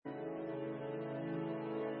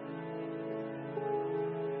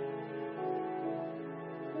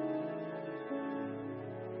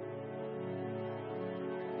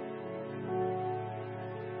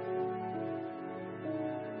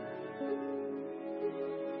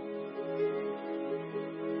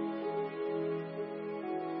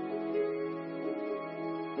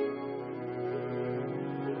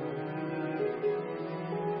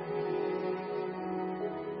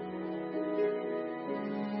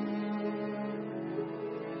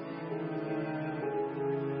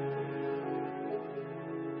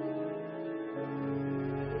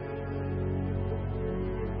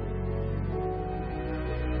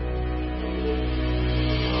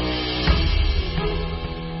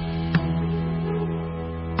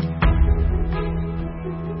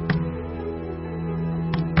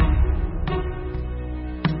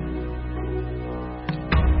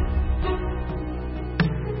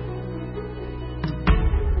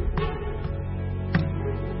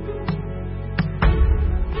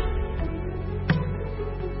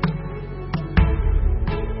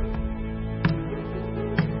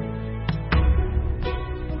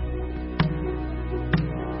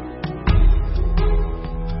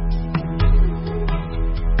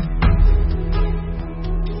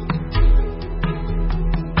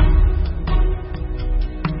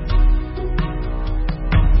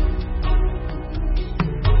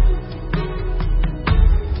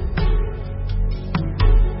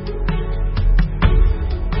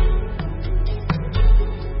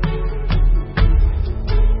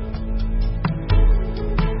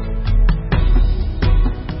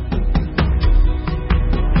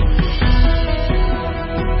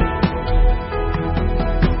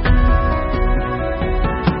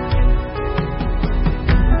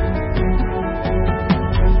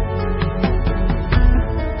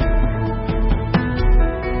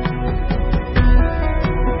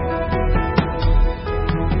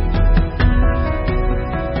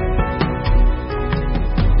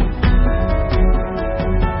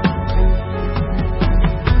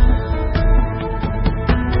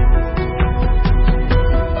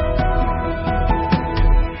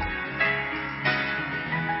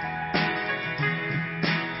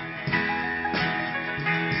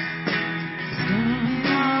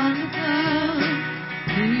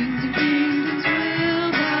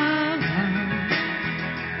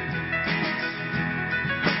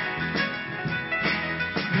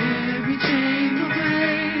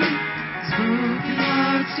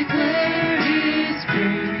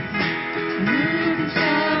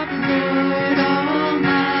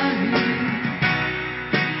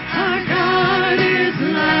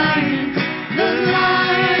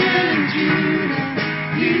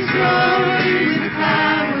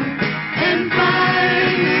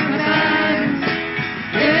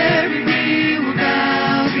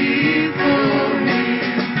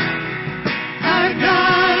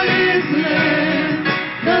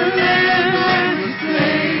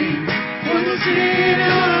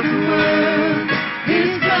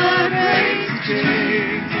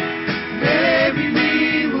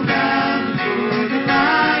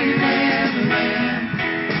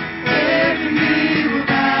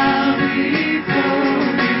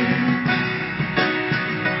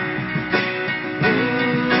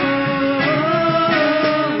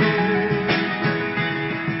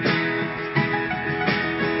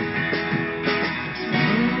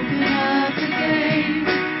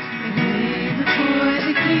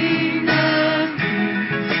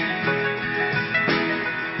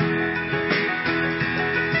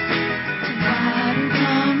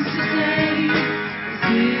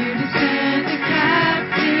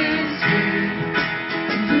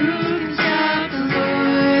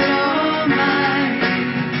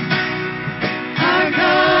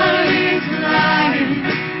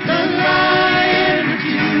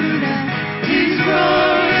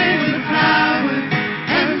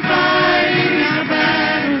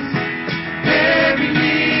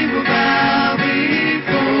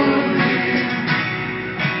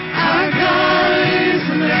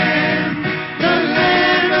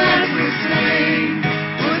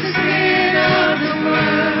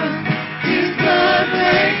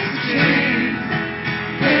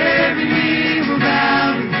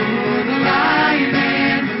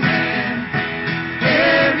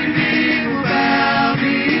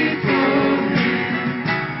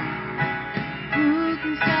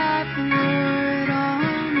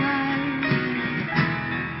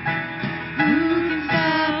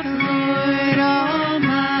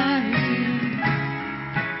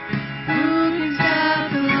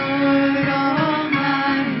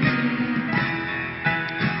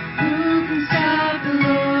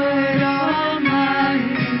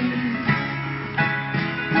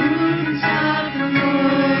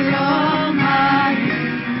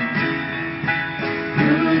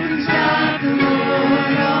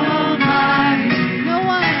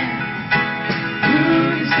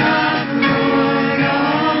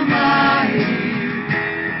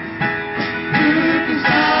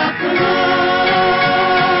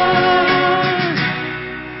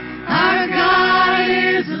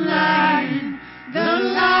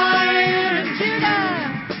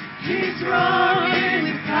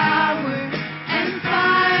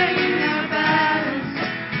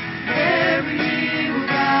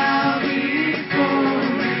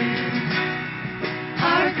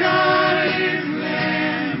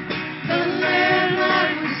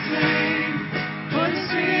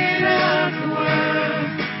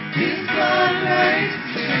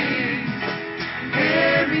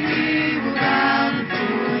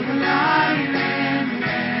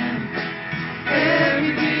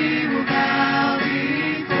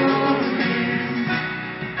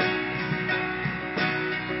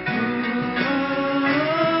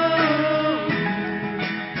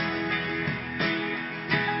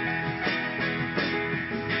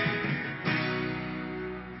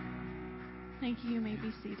Thank you. You may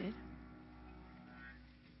be seated.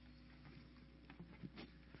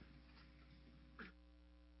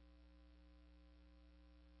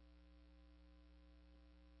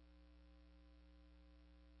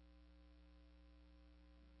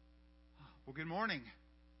 Well, good morning.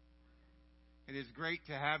 It is great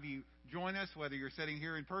to have you join us, whether you're sitting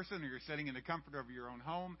here in person or you're sitting in the comfort of your own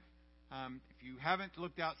home. If you haven't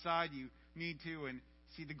looked outside, you need to and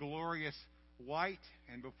see the glorious white.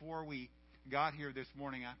 And before we got here this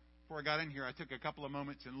morning, before I got in here, I took a couple of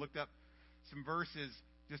moments and looked up some verses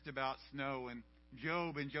just about snow. And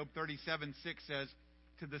Job, in Job 37:6 says,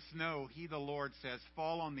 "To the snow, he, the Lord, says,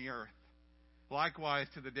 fall on the earth. Likewise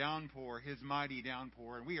to the downpour, his mighty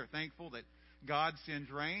downpour." And we are thankful that God sends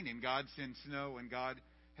rain and God sends snow, and God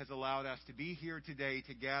has allowed us to be here today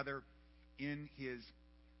to gather in his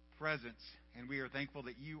presence. And we are thankful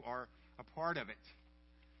that you are a part of it.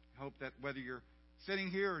 I hope that whether you're sitting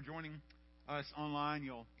here or joining us online,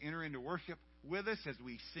 you'll enter into worship with us as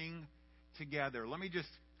we sing together. Let me just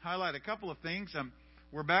highlight a couple of things.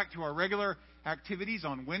 We're back to our regular activities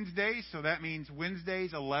on Wednesdays, so that means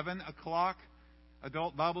Wednesdays, 11 o'clock,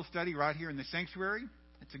 adult Bible study right here in the sanctuary.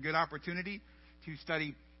 It's a good opportunity to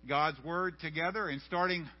study God's Word together. And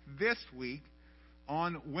starting this week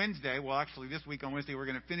on Wednesday, well, actually this week on Wednesday, we're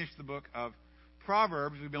going to finish the book of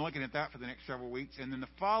Proverbs. We've been looking at that for the next several weeks. And then the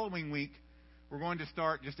following week, we're going to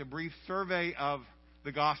start just a brief survey of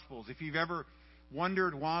the Gospels. If you've ever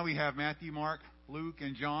wondered why we have Matthew, Mark, Luke,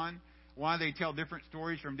 and John, why they tell different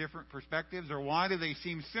stories from different perspectives, or why do they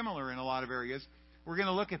seem similar in a lot of areas, we're going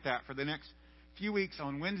to look at that for the next few weeks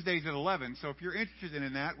on Wednesdays at 11. So if you're interested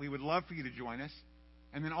in that, we would love for you to join us.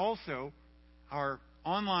 And then also, our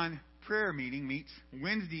online prayer meeting meets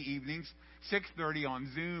Wednesday evenings, 6:30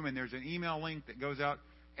 on Zoom, and there's an email link that goes out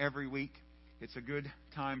every week. It's a good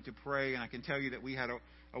time to pray, and I can tell you that we had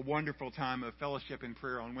a wonderful time of fellowship and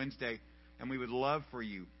prayer on Wednesday, and we would love for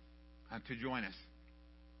you to join us.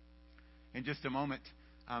 In just a moment,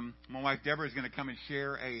 my wife Deborah is going to come and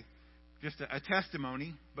share just a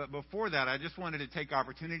testimony. But before that, I just wanted to take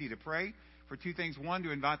opportunity to pray for two things. One,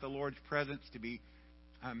 to invite the Lord's presence to be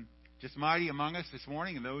just mighty among us this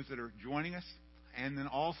morning and those that are joining us. And then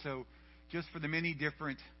also just for the many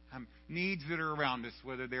different needs that are around us,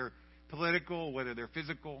 whether they're political, whether they're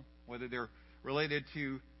physical, whether they're related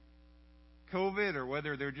to COVID, or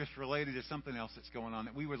whether they're just related to something else that's going on,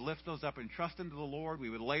 that we would lift those up and trust into the Lord. We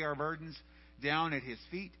would lay our burdens down at his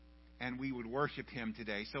feet, and we would worship him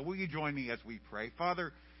today. So will you join me as we pray?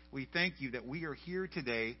 Father, we thank you that we are here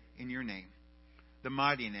today in your name, the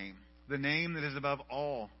mighty name, the name that is above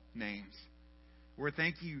all names. We're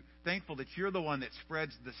thankful that you're the one that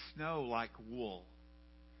spreads the snow like wool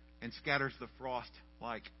and scatters the frost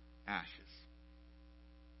like ashes.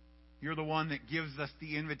 You're the one that gives us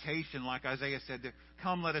the invitation, like Isaiah said, to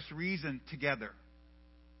come, let us reason together,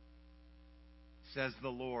 says the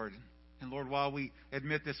Lord. And Lord, while we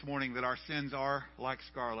admit this morning that our sins are like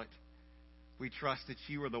scarlet, we trust that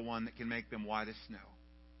you are the one that can make them white as snow.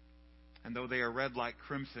 And though they are red like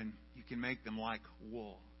crimson, you can make them like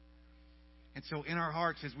wool. And so in our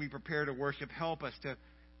hearts, as we prepare to worship, help us to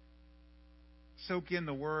soak in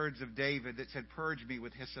the words of David that said, "Purge me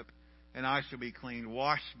with hyssop, and I shall be clean.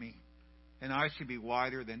 Wash me, and I shall be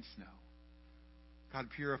whiter than snow." God,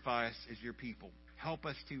 purify us as your people. Help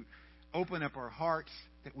us to open up our hearts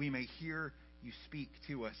that we may hear you speak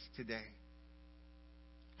to us today.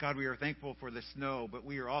 God, we are thankful for the snow, but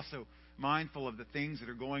we are also mindful of the things that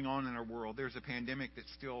are going on in our world. There's a pandemic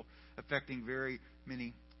that's still affecting very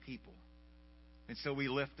many people. And so we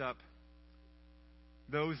lift up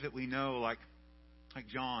those that we know, like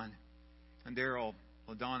John and Daryl,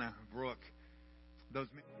 LaDonna, Brooke, those.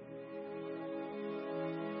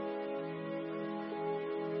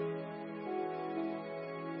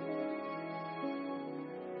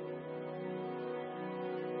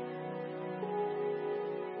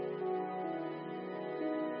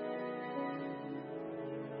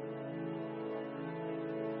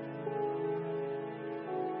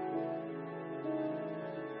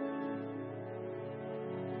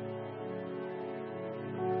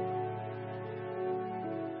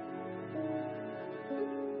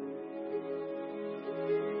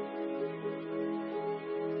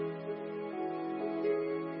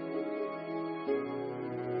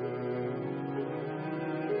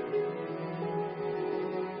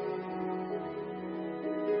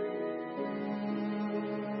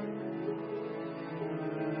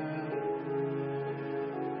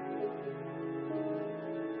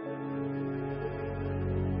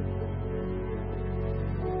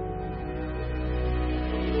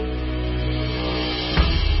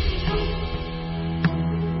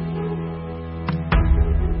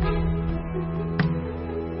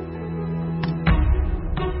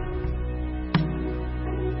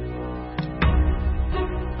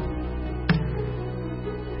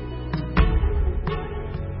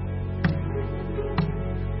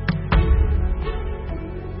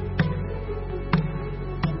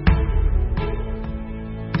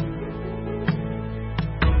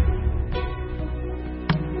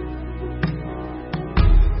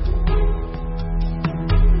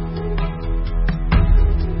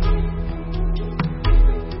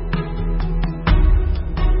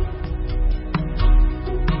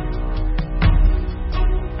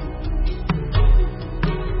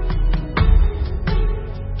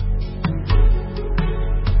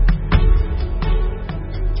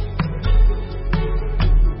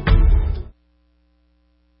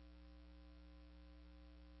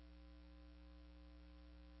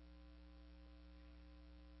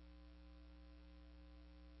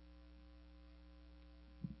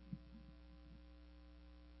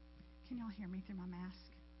 y'all hear me through my mask?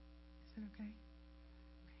 Is it okay?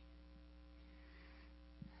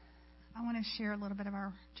 I want to share a little bit of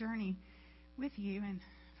our journey with you. And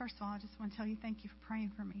first of all, I just want to tell you thank you for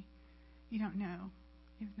praying for me. You don't know.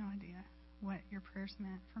 You have no idea what your prayers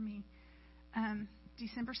meant for me.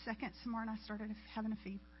 December 2nd, Samar and I started having a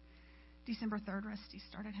fever. December 3rd, Rusty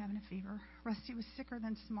started having a fever. Rusty was sicker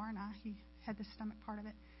than Samar and I. He had the stomach part of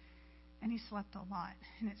it. And he slept a lot.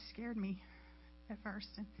 And it scared me at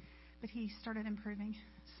first. But he started improving.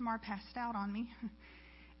 Samar passed out on me.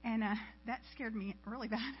 And that scared me really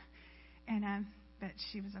bad. And but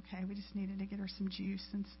she was okay. We just needed to get her some juice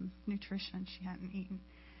and some nutrition she hadn't eaten.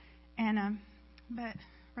 And but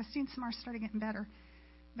Rusty and Samar started getting better,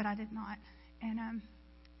 but I did not. And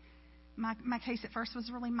my case at first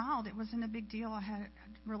was really mild. It wasn't a big deal. I had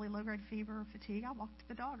really low-grade fever, fatigue. I walked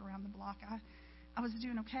the dog around the block. I was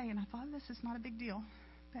doing okay, and I thought, this is not a big deal.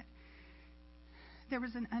 But there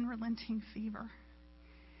was an unrelenting fever,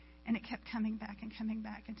 and it kept coming back and coming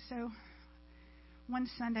back. And so one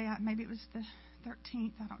Sunday, maybe it was the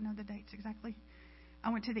 13th, I don't know the dates exactly,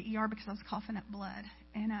 I went to the ER because I was coughing up blood.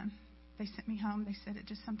 And they sent me home. They said it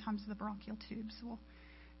just sometimes the bronchial tubes will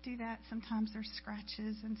do that. Sometimes there's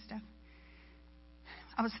scratches and stuff.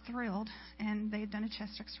 I was thrilled, and they had done a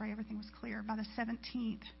chest x-ray. Everything was clear. By the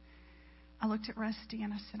 17th, I looked at Rusty,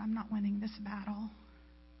 and I said, I'm not winning this battle.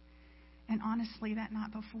 And honestly, that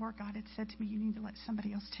night before, God had said to me, you need to let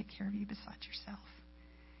somebody else take care of you besides yourself.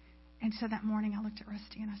 And so that morning, I looked at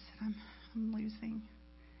Rusty, and I said, I'm losing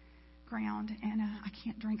ground, and I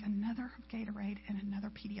can't drink another Gatorade and another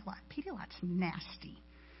Pedialyte. Pedialyte's nasty.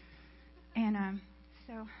 And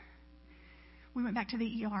so we went back to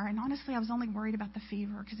the ER, and honestly, I was only worried about the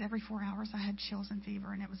fever because every 4 hours I had chills and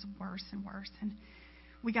fever, and it was worse and worse. And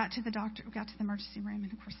we got to the doctor, we got to the emergency room,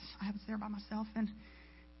 and of course, I was there by myself, and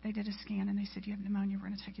they did a scan, and they said, you have pneumonia, we're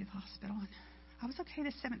going to take you to the hospital. And I was okay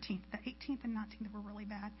the 17th. The 18th and 19th were really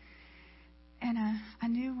bad. And I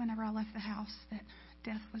knew whenever I left the house that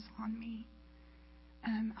death was on me.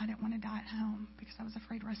 I didn't want to die at home because I was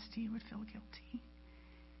afraid Rusty would feel guilty.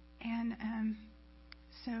 And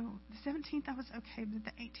so the 17th I was okay, but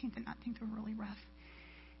the 18th and 19th were really rough.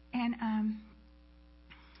 And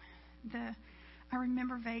I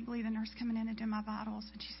remember vaguely the nurse coming in and doing my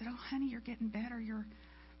vitals, and she said, oh, honey, you're getting better. Your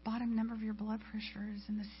bottom number of your blood pressure is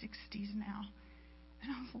in the 60s now.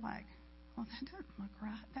 And I was like, well, that doesn't look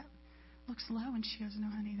right. That looks low. And she goes, no,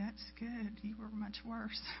 honey, that's good. You were much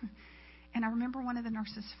worse. And I remember one of the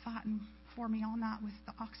nurses fighting for me all night with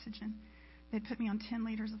the oxygen. They put me on 10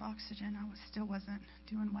 liters of oxygen. I still wasn't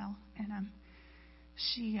doing well. And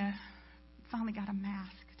she finally got a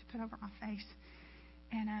mask to put over my face.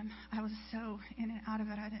 And I was so in and out of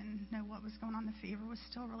it, I didn't know what was going on. The fever was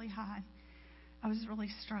still really high. I was really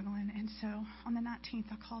struggling. And so on the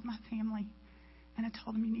 19th, I called my family, and I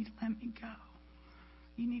told them, you need to let me go.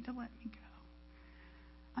 You need to let me go.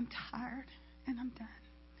 I'm tired, and I'm done,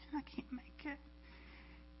 and I can't make it.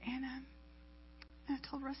 And I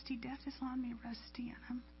told Rusty, death is on me, Rusty,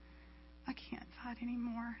 and I can't fight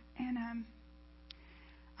anymore. And I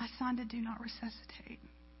signed a do not resuscitate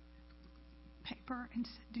paper and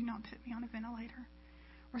said, do not put me on a ventilator.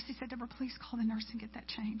 Rusty said, Deborah, please call the nurse and get that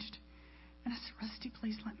changed. And I said, Rusty,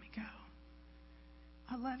 please let me go.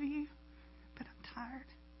 I love you, but I'm tired.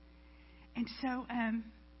 And so I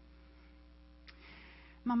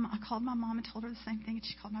called my mom and told her the same thing, and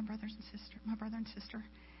she called my brother and sister.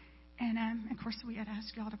 And of course, we had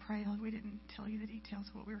asked y'all to pray. We didn't tell you the details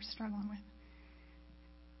of what we were struggling with.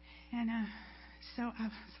 And so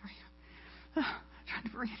I'm sorry, trying to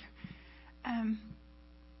breathe. And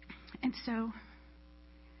so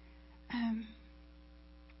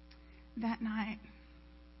that night,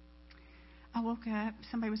 I woke up.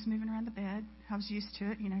 Somebody was moving around the bed. I was used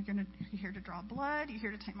to it. You know, you're here to draw blood. You're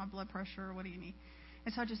here to take my blood pressure. What do you need?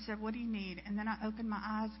 And so I just said, what do you need? And then I opened my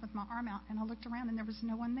eyes with my arm out, and I looked around, and there was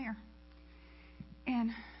no one there.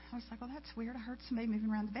 And I was like, well, that's weird. I heard somebody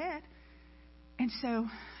moving around the bed. And so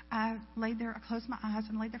I laid there. I closed my eyes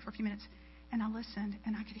and laid there for a few minutes, and I listened,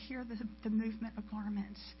 and I could hear the movement of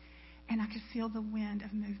garments, and I could feel the wind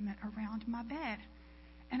of movement around my bed.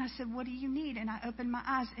 And I said, what do you need? And I opened my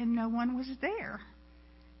eyes, and no one was there.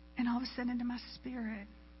 And all of a sudden, into my spirit,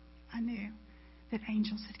 I knew that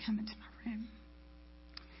angels had come into my room.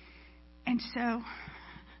 And so,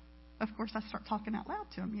 of course, I start talking out loud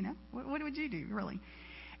to them, you know. What would you do, really?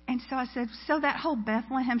 And so I said, so that whole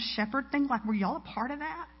Bethlehem shepherd thing, like, were y'all a part of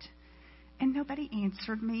that? And nobody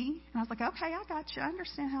answered me. And I was like, okay, I got you. I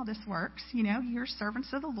understand how this works. You know, you're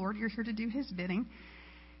servants of the Lord. You're here to do His bidding.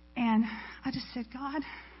 And I just said, God,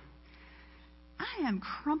 I I am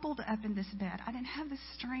crumpled up in this bed. I didn't have the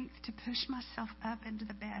strength to push myself up into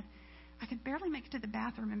the bed. I could barely make it to the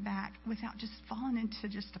bathroom and back without just falling into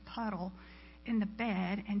just a puddle in the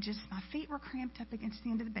bed, and just my feet were cramped up against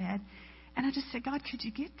the end of the bed. And I just said, God, could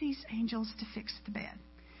you get these angels to fix the bed?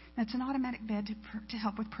 That's an automatic bed to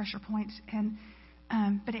help with pressure points, and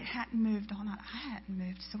but it hadn't moved all night. I hadn't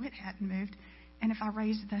moved, so it hadn't moved. And if I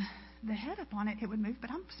raised the head up on it, it would move,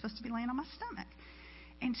 but I'm supposed to be laying on my stomach.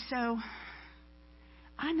 And so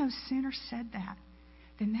I no sooner said that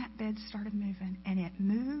than that bed started moving, and it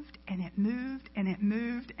moved, and it moved, and it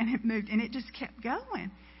moved, and it moved, and it just kept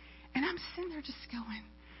going. And I'm sitting there just going,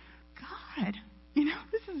 God,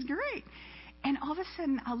 this is great. And all of a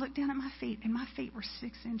sudden, I looked down at my feet, and my feet were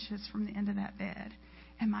 6 inches from the end of that bed,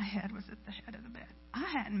 and my head was at the head of the bed. I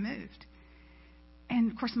hadn't moved. And,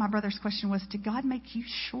 of course, my brother's question was, did God make you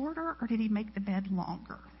shorter, or did he make the bed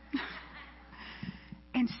longer?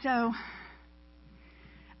 And so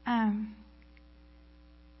I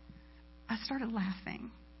started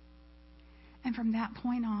laughing. And from that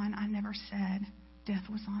point on, I never said death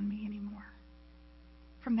was on me anymore.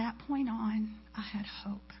 From that point on, I had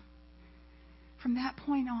hope. From that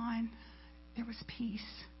point on, there was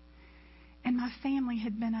peace. And my family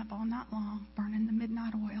had been up all night long burning the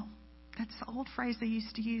midnight oil. That's the old phrase they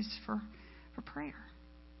used to use for prayer.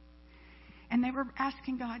 And they were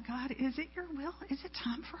asking God, is it your will? Is it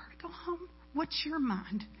time for her to go home? What's your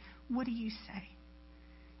mind? What do you say?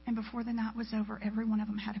 And before the night was over, every one of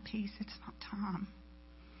them had a peace. It's not time.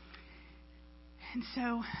 And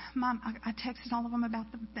so I texted all of them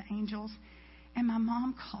about the angels. And my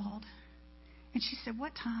mom called. And she said,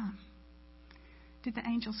 what time did the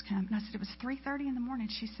angels come? And I said, it was 3:30 in the morning.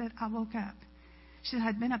 She said, I woke up. She said,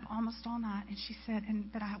 I'd been up almost all night. And she said,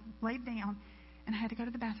 but I laid down and I had to go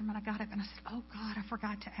to the bathroom. And I got up and I said, oh, God, I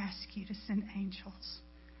forgot to ask you to send angels.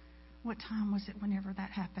 What time was it whenever that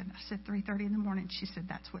happened? I said 3:30 in the morning. She said,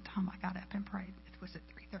 that's what time I got up and prayed. It was at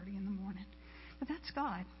 3:30 in the morning. But that's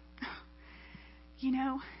God. You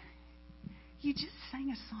just sang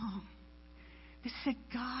a song that said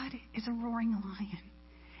God is a roaring lion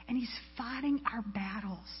and he's fighting our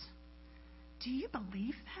battles. Do you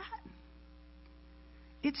believe that?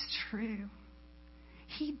 It's true.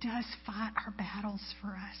 He does fight our battles for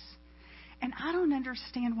us. And I don't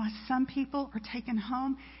understand why some people are taken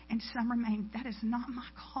home and some remain. That is not my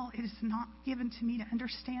call. It is not given to me to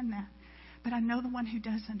understand that. But I know the one who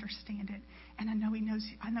does understand it. And I know he knows.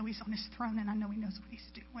 I know he's on his throne, and I know he knows what he's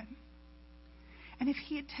doing. And if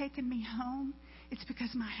he had taken me home, it's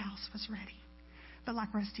because my house was ready. But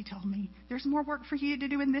like Rusty told me, there's more work for you to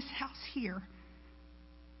do in this house here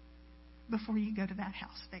before you go to that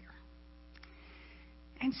house there.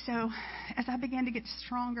 And so as I began to get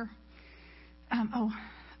stronger,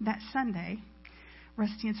 that Sunday,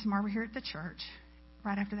 Rusty and Samar were here at the church.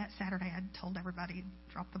 Right after that Saturday, I'd told everybody,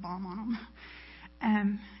 drop the bomb on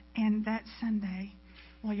them. And that Sunday,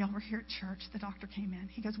 while y'all were here at church, the doctor came in.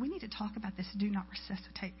 He goes, we need to talk about this do not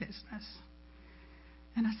resuscitate business.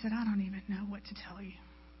 And I said, I don't even know what to tell you.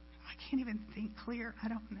 I can't even think clear. I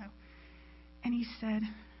don't know. And he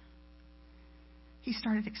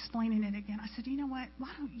started explaining it again. I said, you know what? Why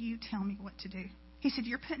don't you tell me what to do? He said,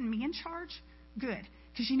 you're putting me in charge? Good.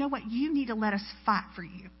 Because you know what? You need to let us fight for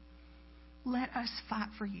you. Let us fight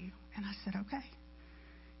for you. And I said, okay.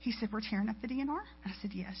 He said, we're tearing up the DNR? And I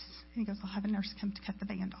said, yes. And he goes, I'll have a nurse come to cut the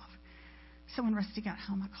band off. So when Rusty got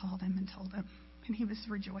home, I called him and told him. And he was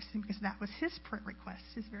rejoicing because that was his prayer request,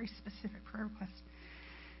 his very specific prayer request.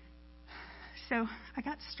 So I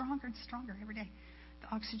got stronger and stronger every day. The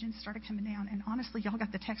oxygen started coming down. And honestly, y'all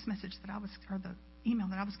got the text message or the email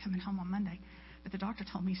that I was coming home on Monday. But the doctor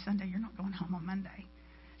told me Sunday, you're not going home on Monday.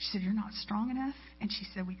 She said, you're not strong enough. And she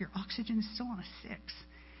said, well, your oxygen is still on a 6.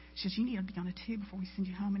 She says, you need to be on a 2 before we send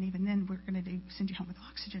you home. And even then, we're going to send you home with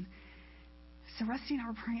oxygen. So Rusty and I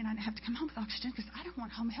were praying I didn't have to come home with oxygen because I don't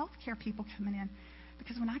want home health care people coming in.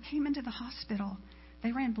 Because when I came into the hospital,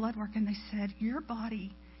 they ran blood work and they said, your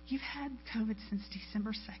body, you've had COVID since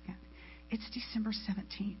December 2nd. It's December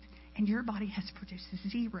 17th. And your body has produced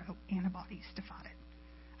 0 antibodies to fight it.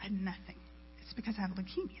 I had nothing. It's because I have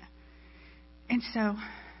leukemia. And so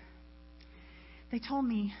they told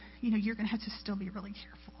me, you're going to have to still be really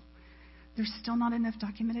careful. There's still not enough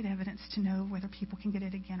documented evidence to know whether people can get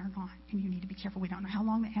it again or not. And you need to be careful. We don't know how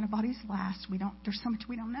long the antibodies last. There's so much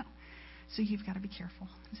we don't know. So you've got to be careful.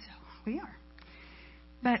 And so we are.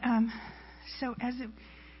 But so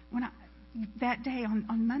that day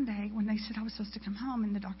on Monday, when they said I was supposed to come home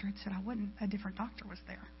and the doctor had said I wouldn't, a different doctor was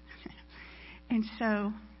there. And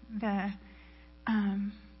so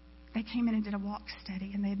they came in and did a walk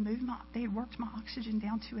study, and they had worked my oxygen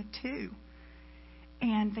down to a 2.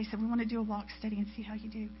 And they said, we want to do a walk study and see how you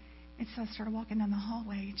do. And so I started walking down the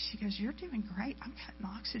hallway, and she goes, you're doing great. I'm cutting the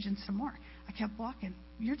oxygen some more. I kept walking.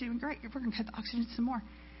 You're doing great. We're going to cut the oxygen some more.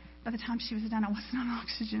 By the time she was done, I wasn't on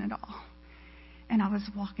oxygen at all. And I was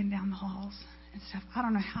walking down the halls and stuff. I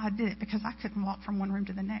don't know how I did it, because I couldn't walk from one room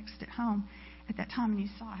to the next at home at that time. And you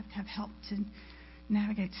saw I had to have help to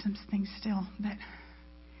navigate some things still. But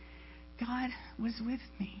God was with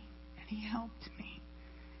me, and He helped me.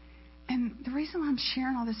 And the reason why I'm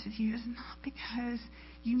sharing all this with you is not because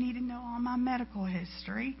you need to know all my medical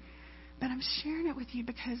history, but I'm sharing it with you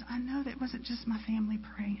because I know that it wasn't just my family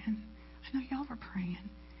praying. I know y'all were praying.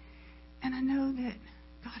 And I know that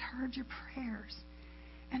God heard your prayers.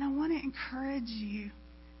 And I want to encourage you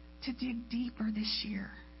to dig deeper this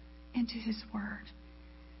year into His Word.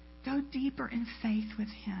 Go deeper in faith with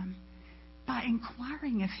Him by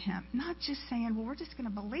inquiring of Him. Not just saying, well, we're just going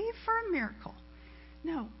to believe for a miracle.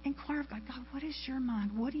 No, inquire of God. God, what is your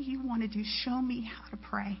mind? What do you want to do? Show me how to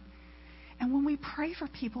pray. And when we pray for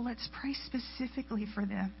people, let's pray specifically for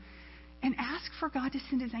them. And ask for God to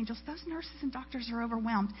send His angels. Those nurses and doctors are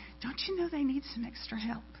overwhelmed. Don't you know they need some extra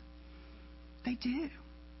help? They do.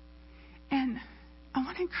 And I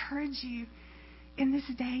want to encourage you in this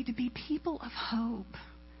day to be people of hope.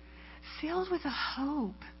 Filled with a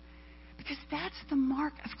hope. Because that's the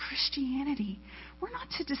mark of Christianity. We're not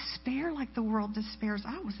to despair like the world despairs.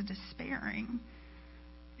 I was despairing.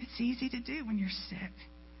 It's easy to do when you're sick.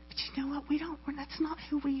 But you know what? That's not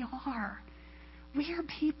who we are. We are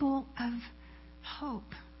people of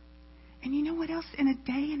hope. And you know what else? In a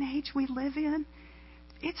day and age we live in,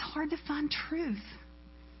 it's hard to find truth.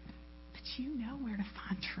 But you know where to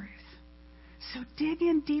find truth. So dig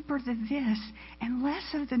in deeper to this and less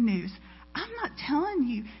of the news. I'm not telling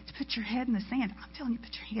you to put your head in the sand. I'm telling you to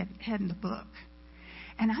put your head in the book.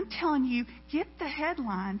 And I'm telling you, get the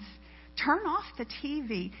headlines, turn off the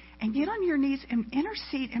TV, and get on your knees and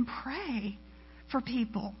intercede and pray for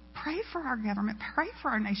people. Pray for our government. Pray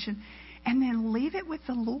for our nation. And then leave it with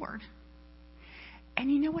the Lord. And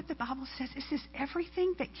you know what the Bible says? It says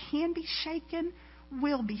everything that can be shaken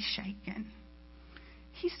will be shaken.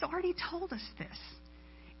 He's already told us this.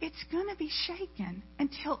 It's going to be shaken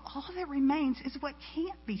until all that remains is what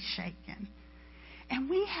can't be shaken. And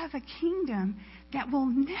we have a kingdom that will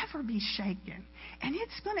never be shaken. And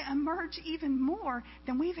it's going to emerge even more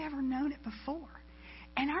than we've ever known it before.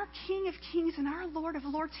 And our King of Kings and our Lord of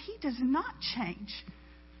Lords, He does not change.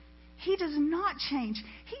 He does not change.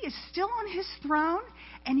 He is still on His throne.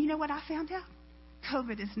 And you know what I found out?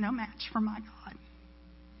 COVID is no match for my God.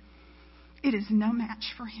 It is no match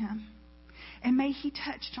for Him. And may He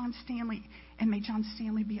touch John Stanley, and may John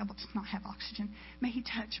Stanley be able to not have oxygen. May He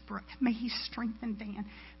touch Brooke. May He strengthen Dan.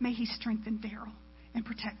 May He strengthen Daryl and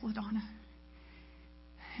protect LaDonna.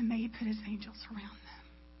 And may He put His angels around them.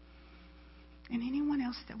 And anyone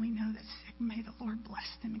else that we know that's sick, may the Lord bless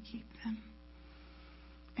them and keep them.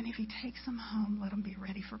 And if He takes them home, let them be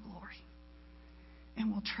ready for glory.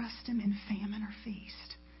 And we'll trust Him in famine or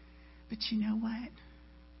feast. But you know what?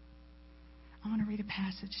 I want to read a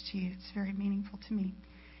passage to you. It's very meaningful to me.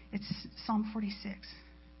 It's Psalm 46.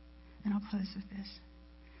 And I'll close with this.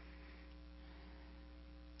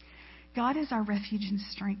 God is our refuge and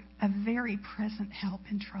strength, a very present help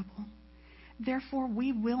in trouble. Therefore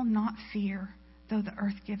we will not fear, though the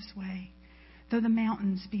earth gives way, though the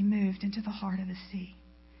mountains be moved into the heart of the sea,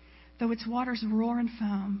 though its waters roar and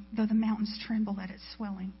foam, though the mountains tremble at its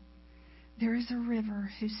swelling. There is a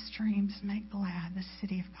river whose streams make glad the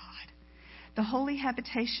city of God, the holy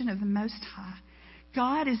habitation of the Most High.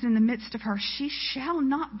 God is in the midst of her. She shall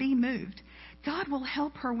not be moved. God will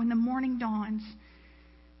help her when the morning dawns.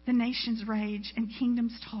 The nations rage and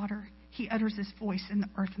kingdoms totter. He utters His voice and the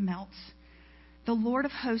earth melts. The Lord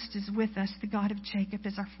of hosts is with us. The God of Jacob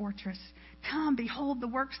is our fortress. Come, behold the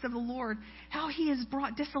works of the Lord, how He has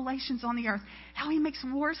brought desolations on the earth, how He makes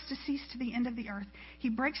wars to cease to the end of the earth. He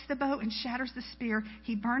breaks the bow and shatters the spear.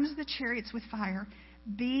 He burns the chariots with fire.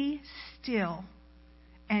 Be still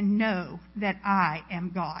and know that I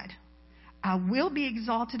am God. I will be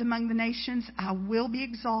exalted among the nations. I will be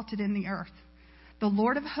exalted in the earth. The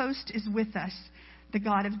Lord of hosts is with us. The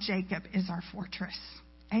God of Jacob is our fortress.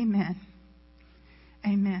 Amen.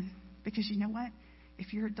 Amen. Because you know what?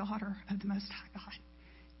 If you're a daughter of the Most High God,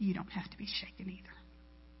 you don't have to be shaken either.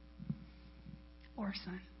 Or a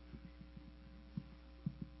son.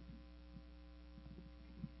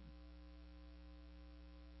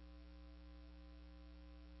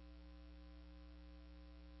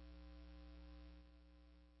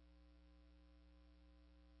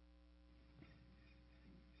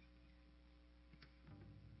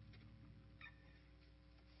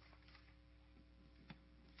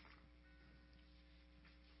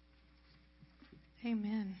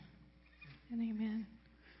 Amen and amen.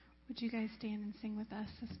 Would you guys stand and sing with us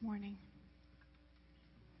this morning?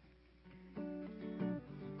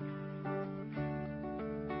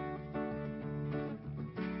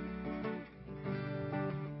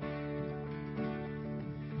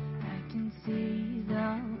 I can see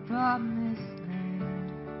the promised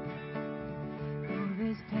land. Though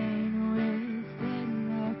there's pain within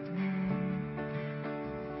the plan,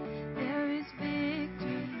 there is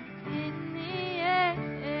victory in the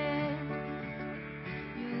end.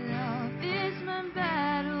 Your love is my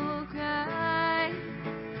battle cry.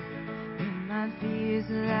 When my fears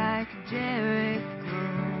are like Jericho,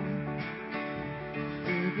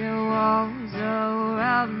 build your walls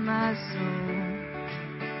around my soul.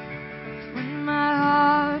 When my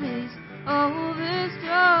heart is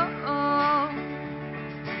overthrown,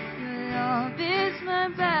 your love is my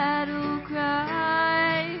battle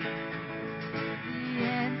cry, the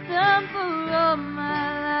anthem for all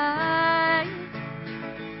my life.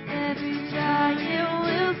 Every giant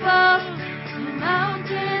will fall, the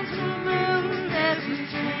mountains will move, every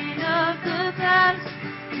chain of the past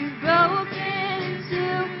is broken into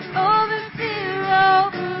over fear,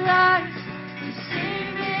 over lies. The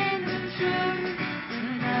same in the truth, and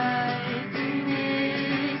nothing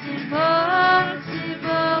is impossible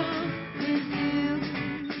with you.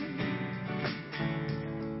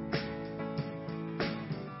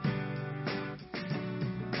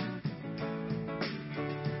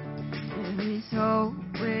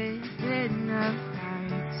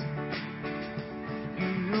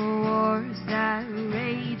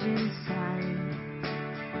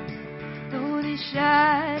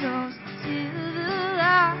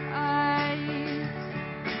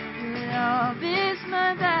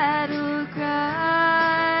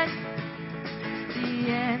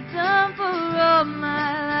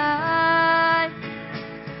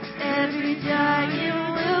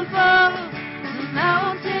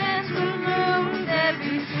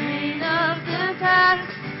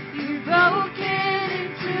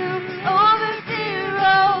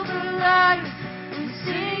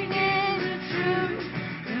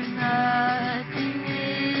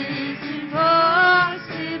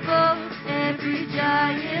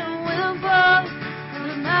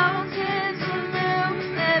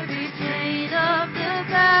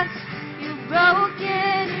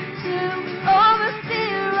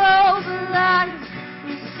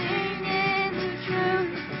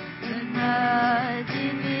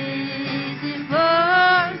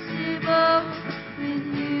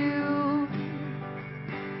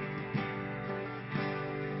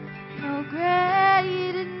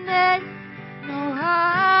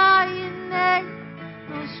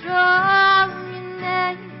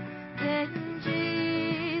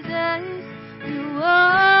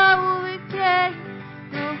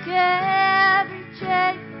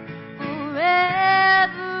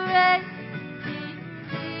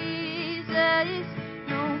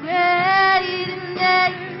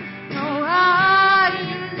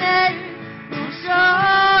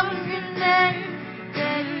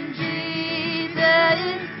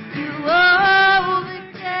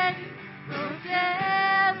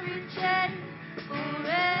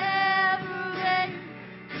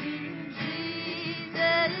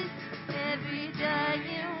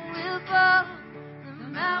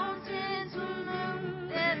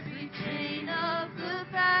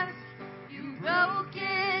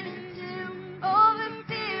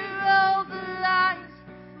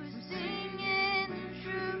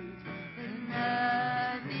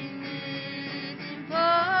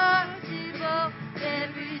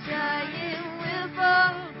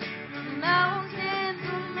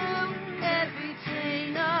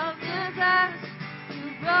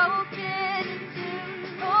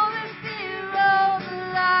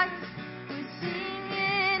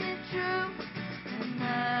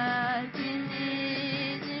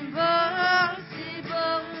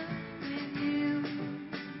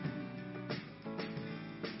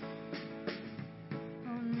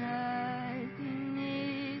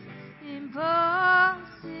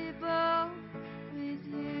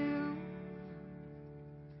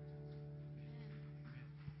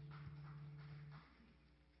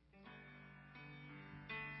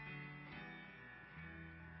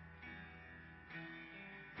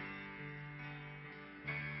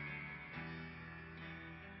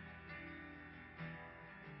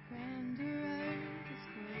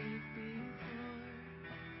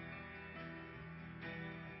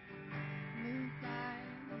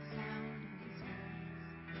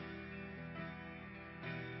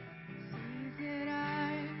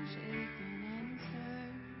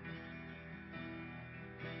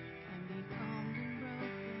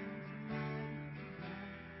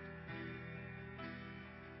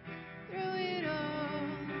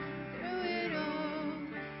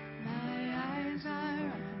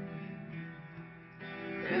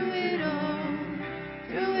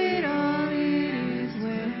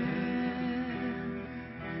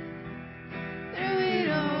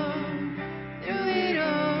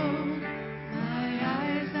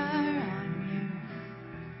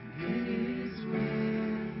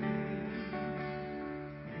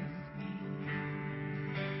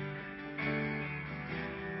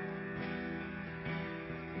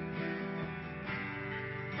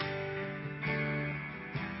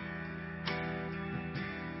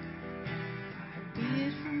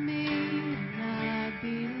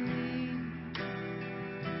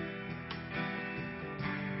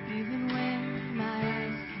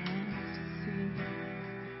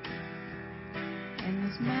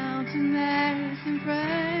 mountain that's in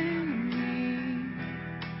front of me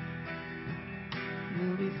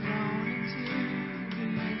will be thrown into the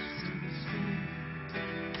midst of the sea.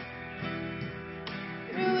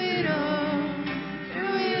 Through it all,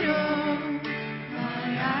 my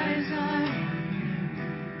eyes are on you.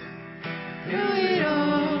 Through it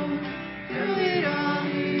all,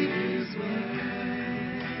 it is well.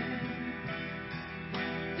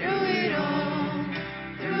 Through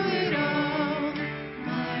it all,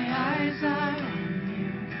 my eyes are on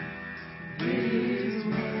you. It is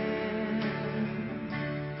well.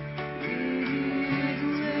 It is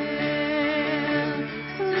well.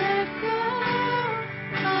 So let go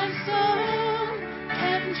my soul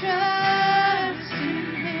and trust in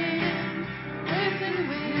Him. With and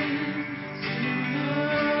wind to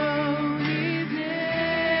know His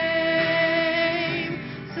name.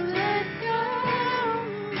 So let go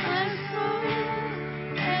my soul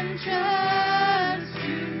and trust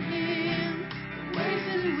in Him. With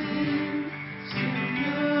and wind to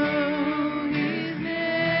know His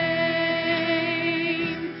name.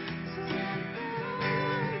 So let go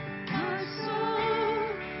my soul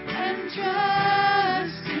and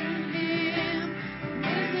trust in Him.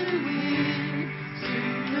 With and wind to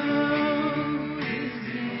know His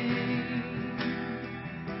name.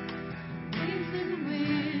 With and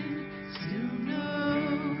wind to know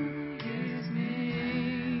His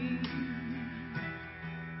name.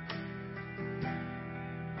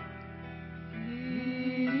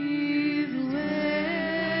 It is well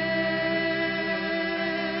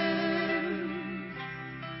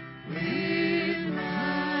with my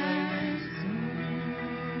soul.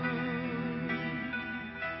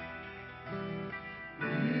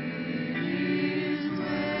 It is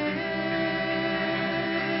well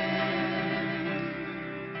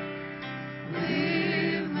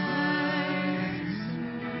with my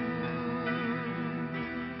soul.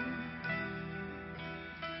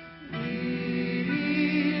 It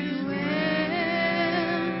is well.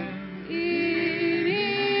 It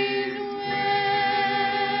is well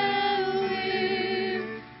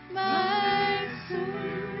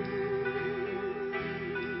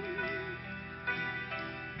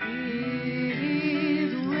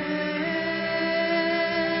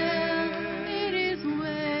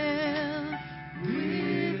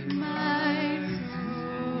with my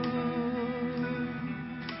soul.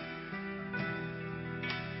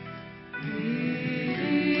 It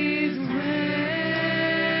is well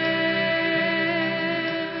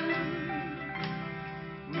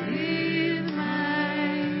with my soul. It is well with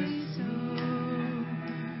my soul.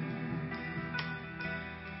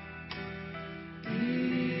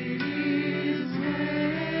 It is well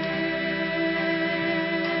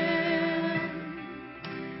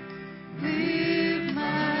with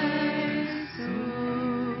my soul.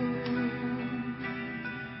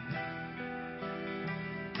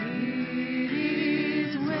 It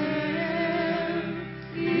is well.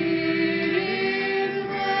 It is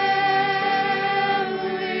well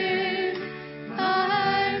with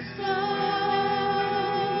my soul.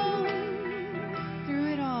 Through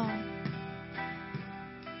it all.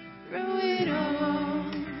 Through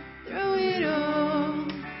it all,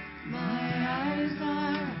 my eyes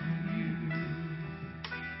are on you.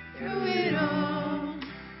 Through it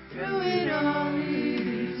all, it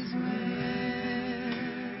is well.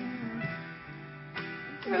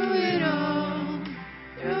 Through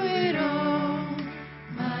it all,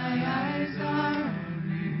 my eyes are on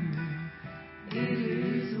you. It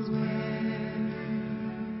is well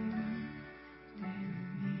with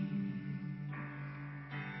me.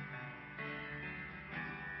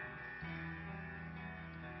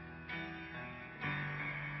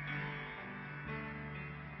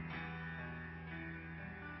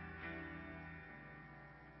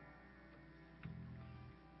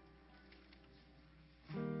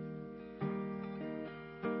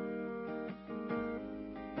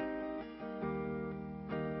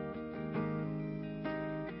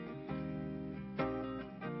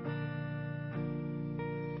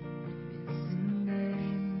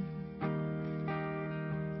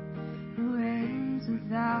 Who reigns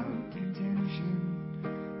without contention,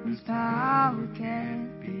 whose power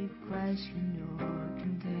can't be questioned or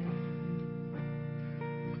contained.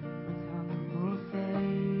 With humble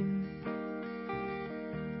fame,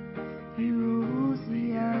 He rules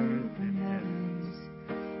the earth and heavens.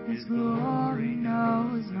 His glory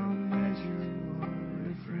knows no measure or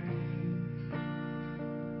refrain.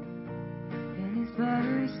 And His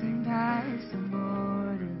bursting past the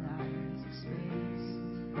borderlines of space.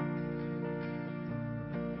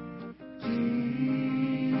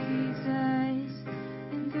 Jesus,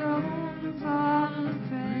 enthroned upon the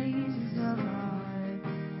praises of our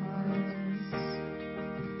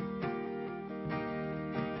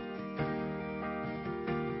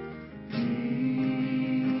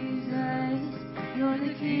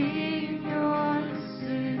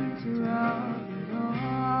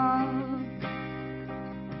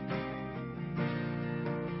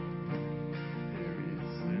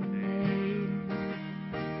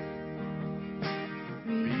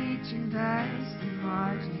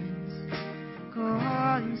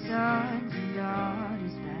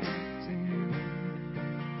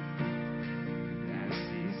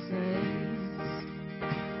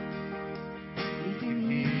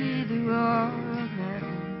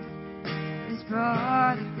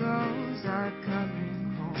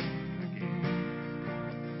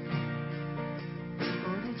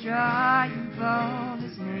triumph of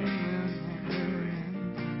His name will never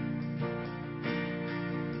end.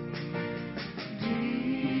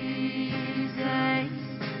 Jesus,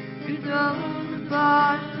 enthroned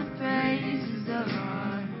upon the praises of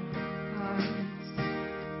our hearts.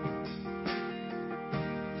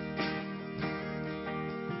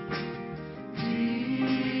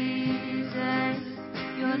 Jesus,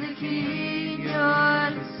 you're the King,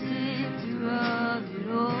 you're the center of it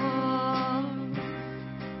all.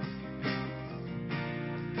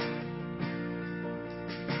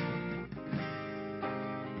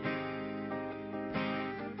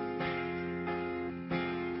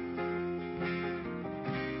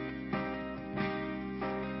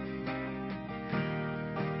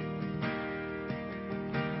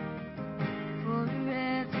 For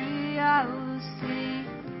every eye will see,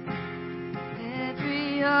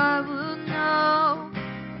 every heart will know,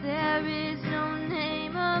 there is no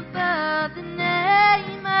name above the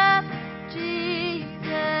name of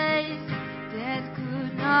Jesus. Death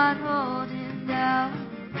could not hold Him down,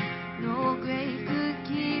 no grave could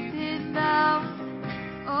keep Him bound.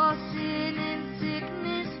 All sin and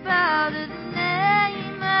sickness bow to the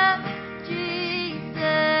name of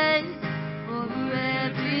Jesus. For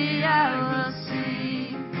every eye will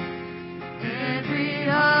see, every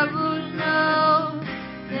heart will know,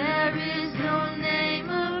 there is no name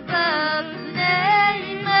above the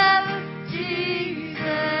name of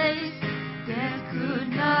Jesus. Death could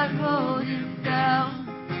not hold Him down,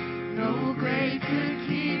 no grave could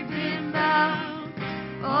keep Him bound.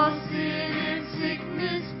 All sin and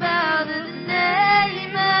sickness bow to the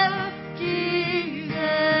name of Jesus.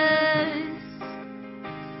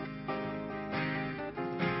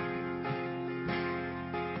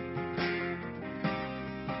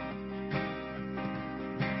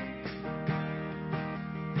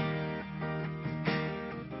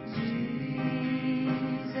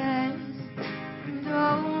 Jesus,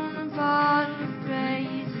 enthroned upon the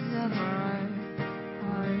praises of our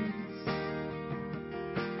hearts.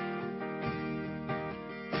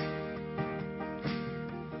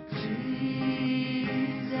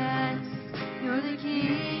 Jesus, you're the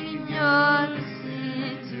King, you're the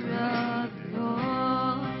center of it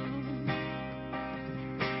all.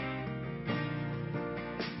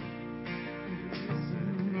 There's a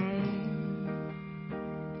name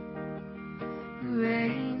who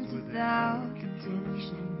reigns without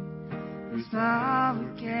contention, whose power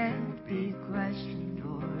can't be questioned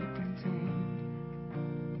or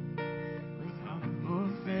contained. With humble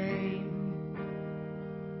fame,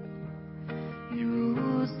 He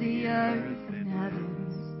rules the earth and heavens.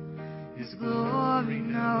 His glory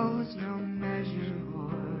knows no measure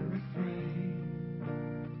or refrain.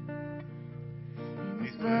 In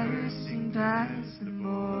His bursting past the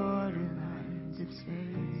borderlines of space.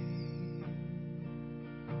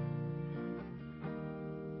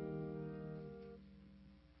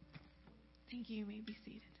 Thank you. You may be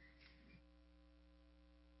seated.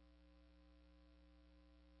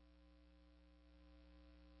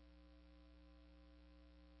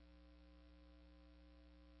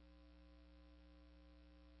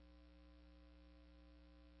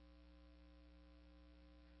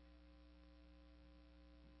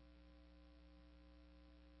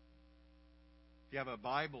 If you have a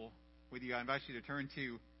Bible with you, I invite you to turn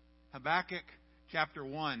to Habakkuk chapter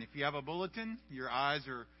 1. If you have a bulletin, your eyes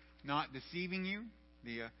are not deceiving you.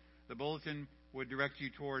 The bulletin would direct you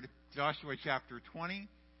toward Joshua chapter 20.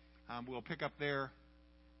 We'll pick up there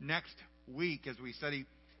next week as we study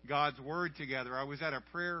God's Word together. I was at a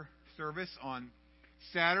prayer service on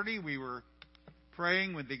Saturday. We were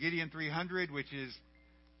praying with the Gideon 300, which is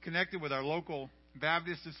connected with our local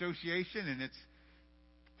Baptist Association, and it's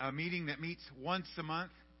a meeting that meets once a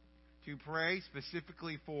month to pray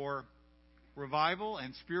specifically for revival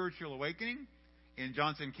and spiritual awakening in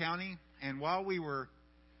Johnson County. And while we were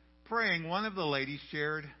praying, one of the ladies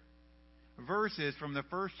shared verses from the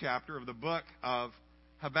first chapter of the book of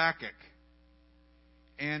Habakkuk.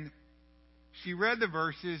 And she read the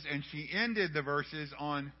verses and she ended the verses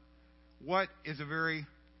on what is a very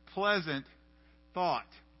pleasant thought.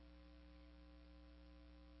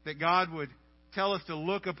 That God would tell us to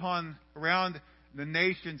look upon around the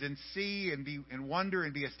nations and see and wonder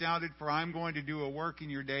and be astounded, for I'm going to do a work in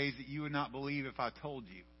your days that you would not believe if I told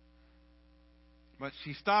you. But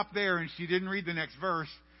she stopped there and she didn't read the next verse.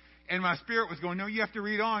 And my spirit was going, no, you have to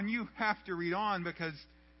read on. You have to read on, because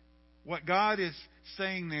what God is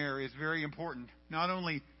saying there is very important. Not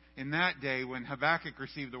only in that day when Habakkuk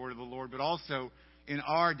received the word of the Lord, but also in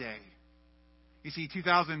our day. You see,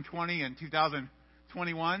 2020 and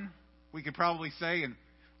 2021, we could probably say, and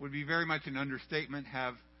would be very much an understatement,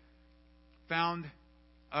 have found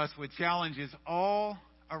us with challenges all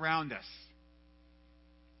around us.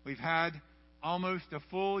 We've had almost a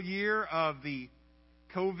full year of the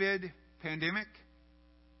COVID pandemic.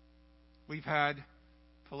 We've had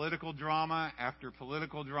political drama after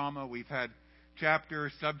political drama. We've had chapter,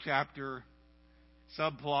 subchapter,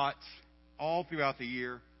 subplots all throughout the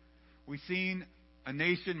year. We've seen a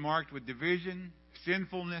nation marked with division,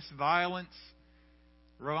 sinfulness, violence,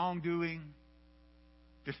 wrongdoing,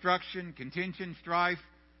 destruction, contention, strife.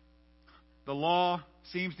 The law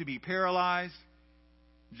seems to be paralyzed.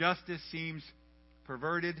 Justice seems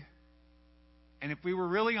perverted. And if we were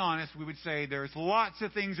really honest, we would say there's lots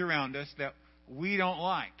of things around us that we don't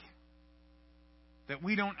like, that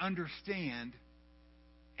we don't understand,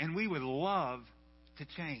 and we would love to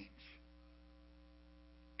change.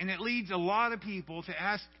 And it leads a lot of people to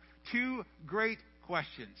ask two great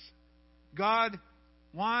questions. God,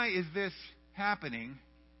 why is this happening?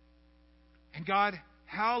 And God,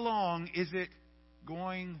 how long is it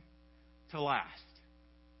going to last?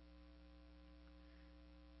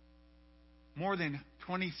 More than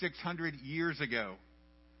 2,600 years ago,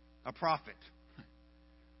 a prophet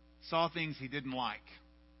saw things he didn't like,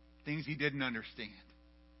 things he didn't understand.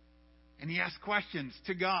 And he asked questions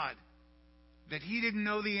to God that he didn't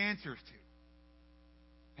know the answers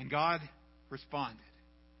to. And God responded.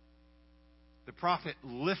 The prophet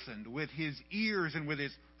listened with his ears and with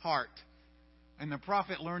his heart. And the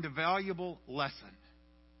prophet learned a valuable lesson.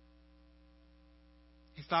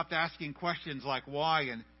 He stopped asking questions like why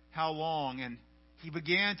and how long, and he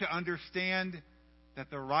began to understand that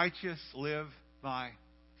the righteous live by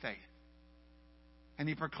faith. And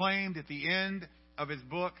he proclaimed at the end of his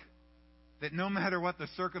book that no matter what the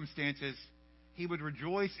circumstances, he would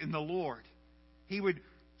rejoice in the Lord. He would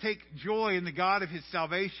take joy in the God of his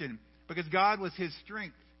salvation, because God was his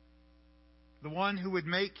strength. The one who would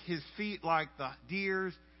make his feet like the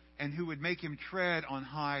deer's and who would make him tread on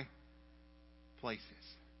high places.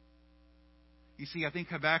 You see, I think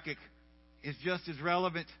Habakkuk is just as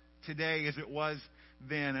relevant today as it was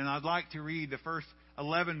then. And I'd like to read the first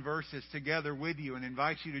 11 verses together with you and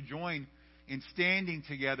invite you to join in standing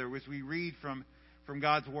together as we read from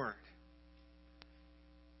God's Word.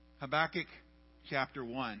 Habakkuk chapter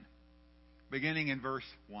 1, beginning in verse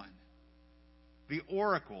 1. The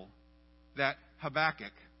oracle that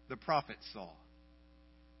Habakkuk the prophet saw.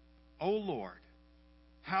 O Lord,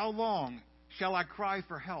 how long shall I cry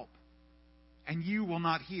for help, and you will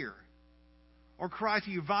not hear? Or cry to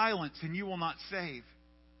you violence, and you will not save?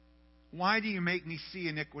 Why do you make me see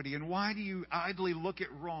iniquity, and why do you idly look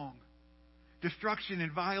at wrong? Destruction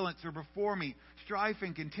and violence are before me. Strife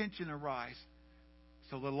and contention arise.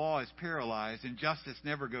 So the law is paralyzed, and justice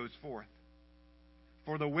never goes forth.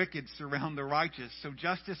 For the wicked surround the righteous, so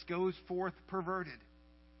justice goes forth perverted.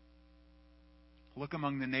 Look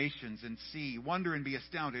among the nations and see. Wonder and be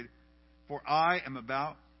astounded. For I'm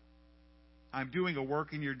doing a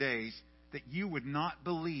work in your days that you would not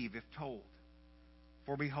believe if told.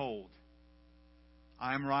 For behold,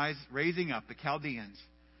 I am raising up the Chaldeans,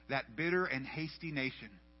 that bitter and hasty nation,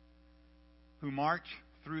 who march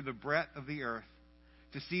through the breadth of the earth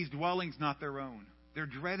to seize dwellings not their own. Their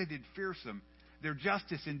dreaded and fearsome, their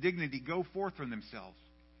justice and dignity go forth from themselves.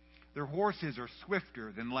 Their horses are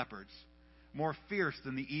swifter than leopards, more fierce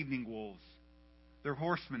than the evening wolves. Their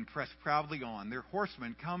horsemen press proudly on. Their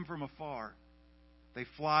horsemen come from afar. They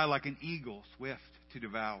fly like an eagle, swift to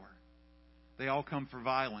devour. They all come for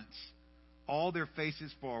violence. All their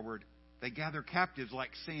faces forward. They gather captives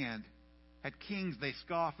like sand. At kings they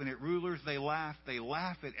scoff, and at rulers they laugh. They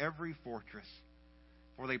laugh at every fortress.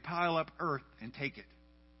 For they pile up earth and take it.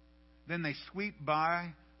 Then they sweep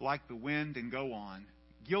by like the wind and go on.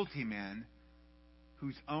 Guilty men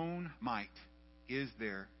whose own might is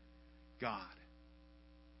their God.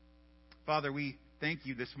 Father, we thank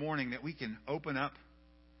you this morning that we can open up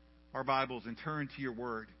our Bibles and turn to your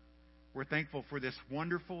Word. We're thankful for this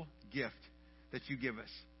wonderful gift that you give us.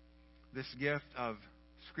 This gift of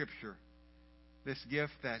Scripture. This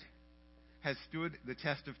gift that has stood the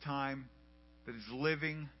test of time, that is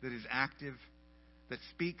living, that is active, that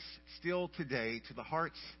speaks still today to the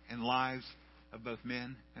hearts and lives of both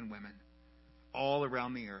men and women all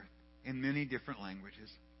around the earth in many different languages.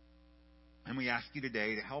 And we ask you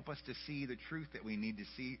today to help us to see the truth that we need to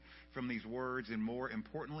see from these words, and more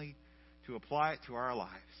importantly, to apply it to our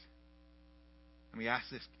lives. And we ask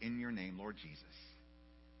this in your name, Lord Jesus.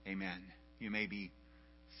 Amen. You may be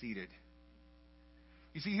seated.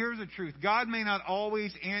 You see, here's the truth. God may not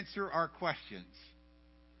always answer our questions,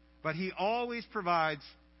 but He always provides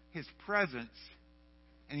His presence,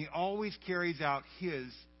 and He always carries out His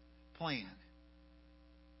plan.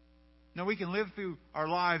 Now, we can live through our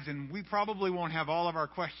lives and we probably won't have all of our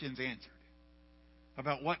questions answered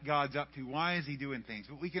about what God's up to, why is He doing things.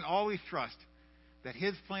 But we can always trust that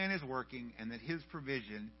His plan is working and that His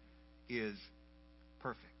provision is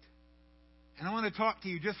perfect. And I want to talk to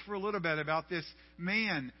you just for a little bit about this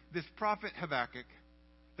man, this prophet Habakkuk,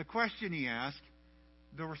 the question he asked,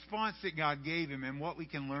 the response that God gave him, and what we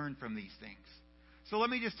can learn from these things. So let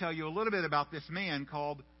me just tell you a little bit about this man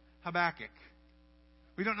called Habakkuk.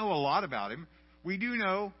 We don't know a lot about him. We do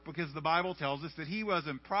know, because the Bible tells us, that he was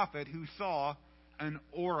a prophet who saw an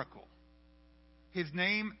oracle. His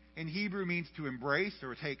name in Hebrew means to embrace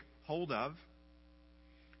or take hold of.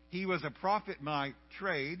 He was a prophet by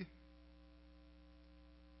trade.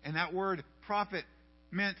 And that word prophet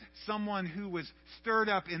meant someone who was stirred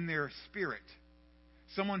up in their spirit.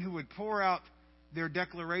 Someone who would pour out their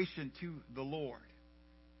declaration to the Lord.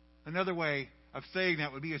 Another way of saying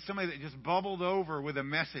that would be somebody that just bubbled over with a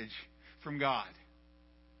message from God.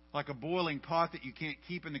 Like a boiling pot that you can't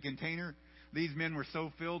keep in the container. These men were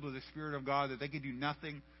so filled with the Spirit of God that they could do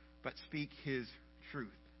nothing but speak His truth.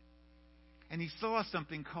 And he saw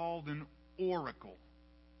something called an oracle.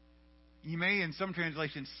 You may, in some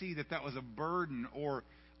translations, see that that was a burden or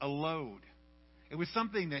a load. It was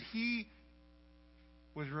something that the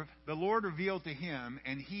Lord revealed to him,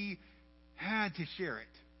 and he had to share it.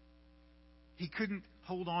 He couldn't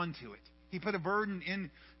hold on to it. He put a burden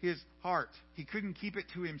in his heart. He couldn't keep it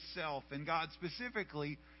to himself. And God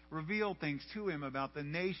specifically revealed things to him about the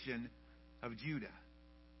nation of Judah.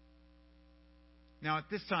 Now, at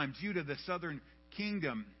this time, Judah, the southern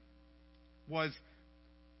kingdom, was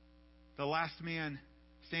the last man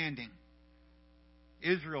standing.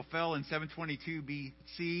 Israel fell in 722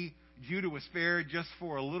 BC. Judah was spared just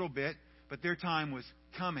for a little bit, but their time was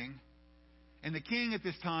coming. And the king at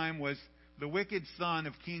this time was the wicked son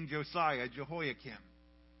of King Josiah, Jehoiakim.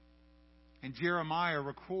 And Jeremiah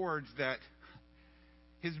records that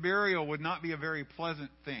his burial would not be a very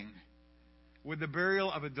pleasant thing. With the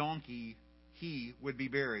burial of a donkey, he would be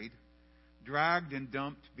buried, dragged and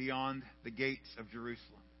dumped beyond the gates of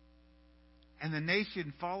Jerusalem. And the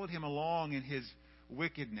nation followed him along in his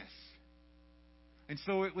wickedness. And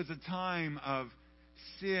so it was a time of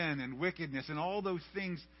sin and wickedness and all those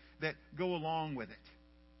things that go along with it.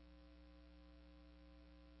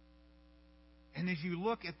 And as you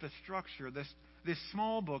look at the structure, this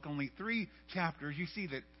small book, only 3 chapters, you see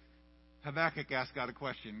that Habakkuk asks God a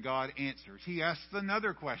question. God answers. He asks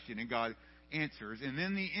another question, and God answers. And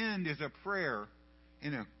then the end is a prayer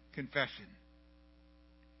and a confession.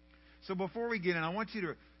 So before we get in, I want you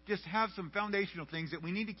to just have some foundational things that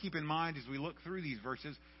we need to keep in mind as we look through these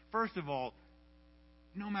verses. First of all,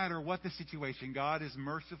 no matter what the situation, God is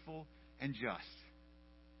merciful and just,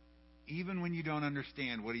 even when you don't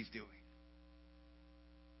understand what He's doing.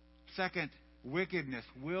 Second, wickedness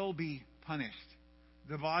will be punished.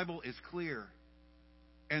 The Bible is clear.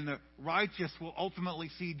 And the righteous will ultimately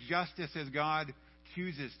see justice as God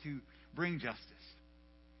chooses to bring justice.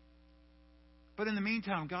 But in the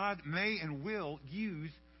meantime, God may and will use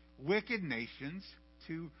wicked nations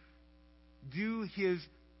to do His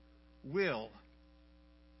will,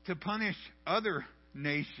 to punish other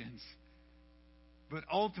nations. But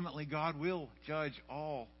ultimately, God will judge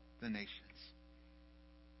all the nations.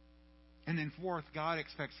 And then fourth, God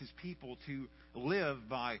expects His people to live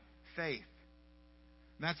by faith.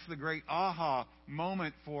 That's the great aha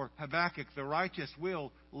moment for Habakkuk. The righteous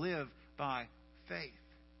will live by faith.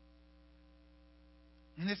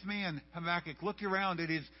 And this man, Habakkuk, looked around at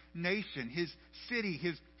his nation, his city,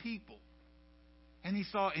 his people. And he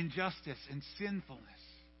saw injustice and sinfulness.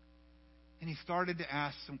 And he started to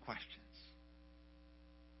ask some questions.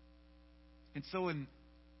 And so in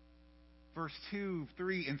verse 2,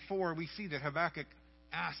 3, and 4, we see that Habakkuk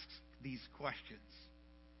asks these questions.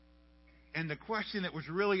 And the question that was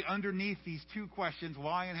really underneath these 2 questions,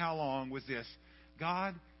 why and how long, was this: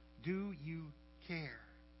 God, do you care?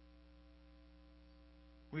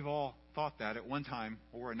 We've all thought that at one time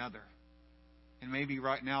or another. And maybe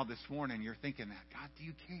right now this morning you're thinking that. God, do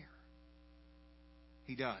you care?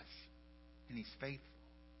 He does. And He's faithful.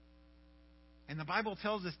 And the Bible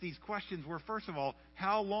tells us these questions were, first of all,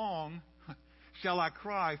 how long shall I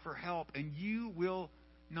cry for help and you will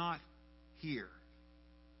not hear?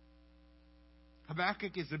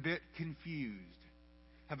 Habakkuk is a bit confused.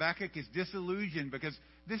 Habakkuk is disillusioned because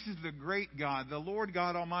this is the great God, the Lord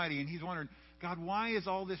God Almighty, and he's wondering, God, why is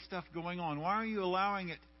all this stuff going on? Why are you allowing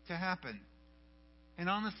it to happen? And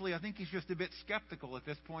honestly, I think he's just a bit skeptical at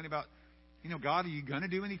this point about, God, are you going to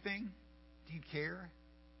do anything? Do you care?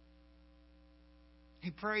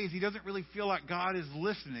 He prays. He doesn't really feel like God is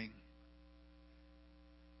listening.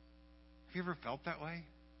 Have you ever felt that way?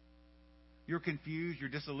 You're confused, you're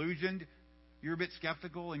disillusioned, you're a bit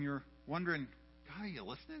skeptical, and you're wondering, God, are you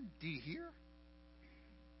listening? Do you hear?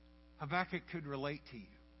 Habakkuk could relate to you.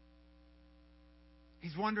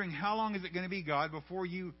 He's wondering, how long is it going to be, God, before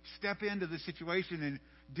you step into the situation and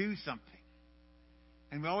do something?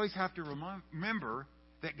 And we always have to remember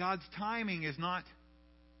that God's timing is not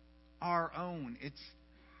our own. It's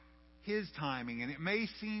His timing. And it may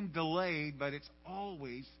seem delayed, but it's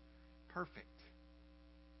always perfect.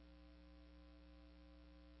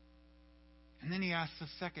 And then he asks the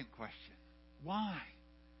second question. Why?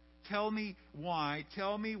 Tell me why.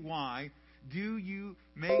 Tell me why do you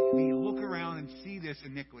make me look around and see this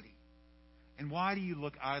iniquity? And why do you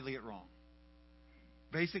look idly at wrong?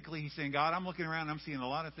 Basically, he's saying, God, I'm looking around and I'm seeing a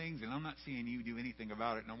lot of things and I'm not seeing you do anything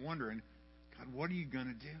about it. And I'm wondering, God, what are you going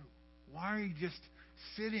to do? Why are you just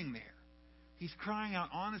sitting there? He's crying out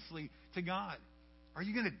honestly to God. Are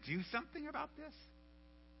you going to do something about this?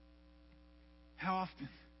 How often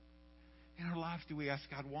in our lives do we ask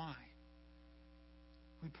God why?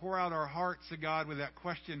 We pour out our hearts to God with that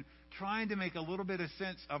question, trying to make a little bit of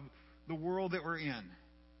sense of the world that we're in.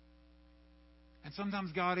 And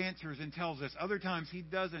sometimes God answers and tells us. Other times He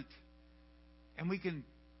doesn't. And we can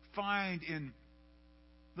find in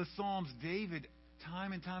the Psalms David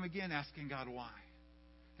time and time again asking God why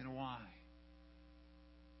and why.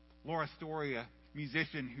 Laura Story, a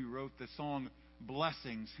musician who wrote the song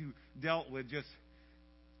Blessings, who dealt with just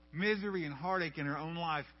misery and heartache in her own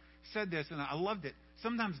life, said this, and I loved it.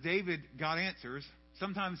 Sometimes David got answers.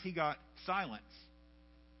 Sometimes he got silence.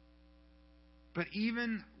 But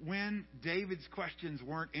even when David's questions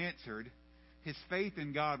weren't answered, his faith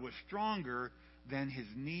in God was stronger than his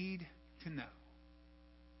need to know.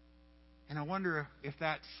 And I wonder if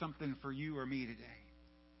that's something for you or me today.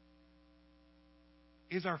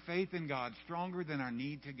 Is our faith in God stronger than our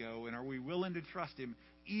need to go? And are we willing to trust Him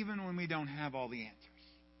even when we don't have all the answers?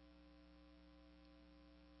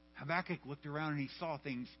 Habakkuk looked around and he saw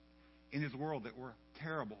things in his world that were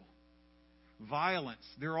terrible. Violence.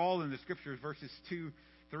 They're all in the Scriptures, verses 2,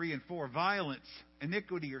 3, and 4. Violence,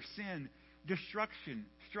 iniquity or sin, destruction,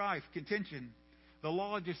 strife, contention. The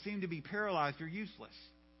law just seemed to be paralyzed or useless.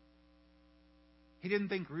 He didn't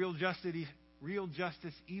think real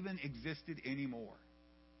justice even existed anymore.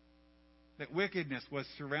 That wickedness was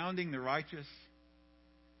surrounding the righteous.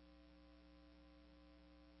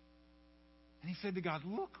 And he said to God,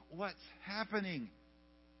 look what's happening.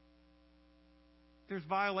 There's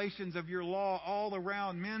violations of your law all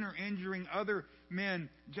around. Men are injuring other men.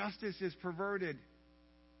 Justice is perverted.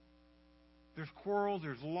 There's quarrels,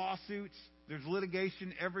 there's lawsuits, there's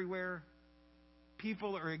litigation everywhere.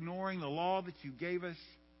 People are ignoring the law that you gave us.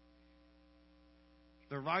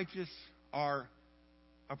 The righteous are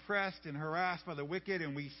oppressed and harassed by the wicked,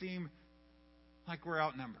 and we seem like we're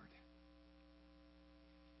outnumbered.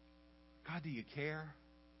 God, do you care?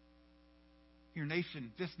 Your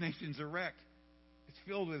nation, this nation's a wreck. It's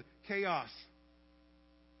filled with chaos.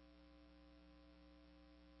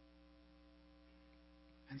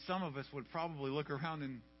 And some of us would probably look around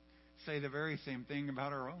and say the very same thing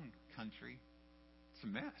about our own country. It's a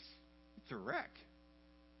mess. It's a wreck.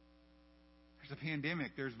 There's a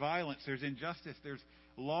pandemic. There's violence. There's injustice. There's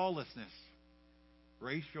lawlessness.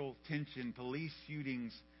 Racial tension. Police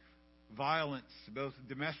shootings. Violence, both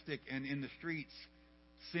domestic and in the streets.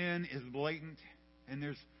 Sin is blatant. And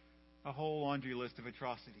there's a whole laundry list of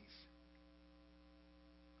atrocities.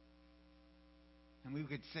 And we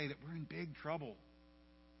could say that we're in big trouble.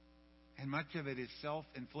 And much of it is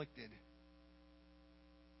self-inflicted.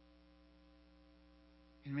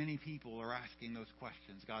 And many people are asking those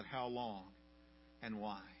questions. God, how long and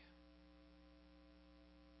why?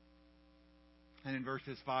 And in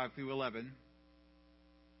verses 5 through 11,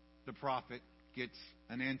 the prophet gets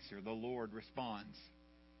an answer. The Lord responds.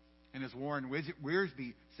 And as Warren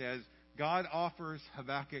Wiersbe says, God offers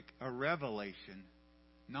Habakkuk a revelation,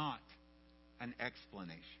 not an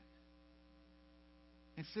explanation.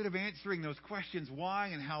 Instead of answering those questions, why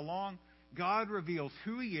and how long, God reveals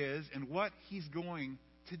who He is and what He's going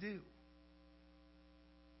to do.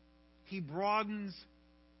 He broadens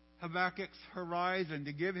Habakkuk's horizon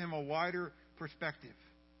to give him a wider perspective.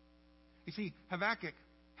 You see, Habakkuk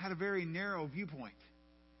had a very narrow viewpoint.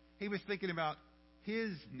 He was thinking about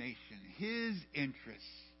his nation, his interests.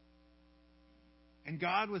 And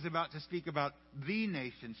God was about to speak about the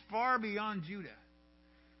nations, far beyond Judah,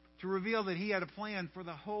 to reveal that He had a plan for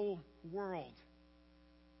the whole world.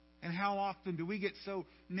 And how often do we get so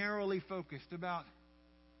narrowly focused about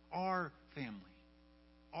our family,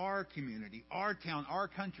 our community, our town, our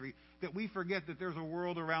country, that we forget that there's a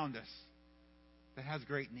world around us that has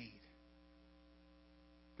great need.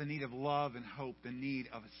 the need of love and hope, the need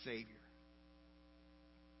of a Savior.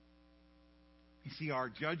 You see, our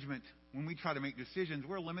judgment, when we try to make decisions,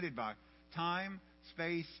 we're limited by time,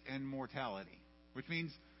 space, and mortality, which means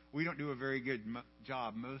we don't do a very good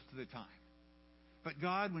job most of the time. But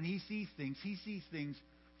God, when He sees things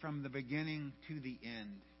from the beginning to the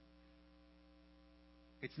end.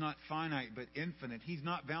 It's not finite, but infinite. He's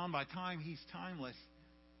not bound by time. He's timeless.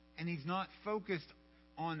 And He's not focused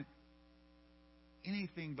on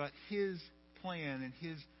anything but His plan and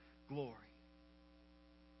His glory.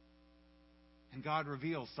 And God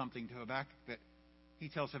reveals something to Habakkuk that He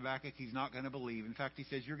tells Habakkuk he's not going to believe. In fact, He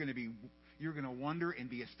says, you're going to wonder and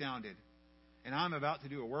be astounded. And I'm about to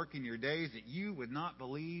do a work in your days that you would not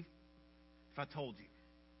believe if I told you.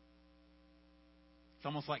 It's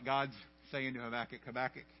almost like God's saying to Habakkuk,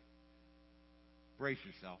 Habakkuk, brace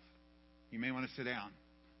yourself. You may want to sit down.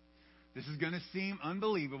 This is going to seem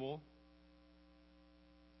unbelievable.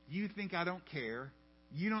 You think I don't care.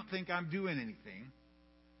 You don't think I'm doing anything.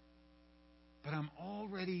 But I'm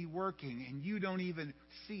already working, and you don't even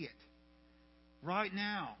see it. Right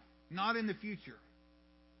now, not in the future.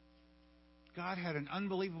 God had an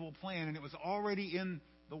unbelievable plan, and it was already in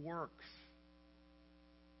the works.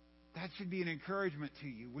 That should be an encouragement to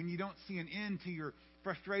you. When you don't see an end to your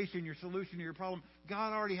frustration, your solution to your problem,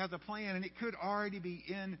 God already has a plan, and it could already be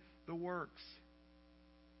in the works.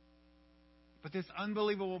 But this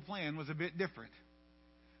unbelievable plan was a bit different,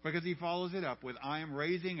 because He follows it up with, I am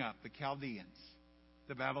raising up the Chaldeans,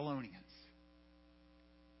 the Babylonians.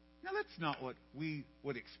 Now, that's not what we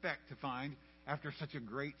would expect to find after such a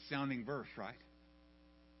great sounding verse, right?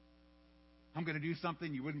 I'm going to do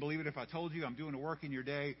something. You wouldn't believe it if I told you. I'm doing a work in your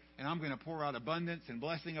day, and I'm going to pour out abundance and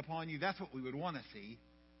blessing upon you. That's what we would want to see.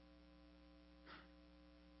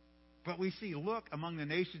 But we see, look among the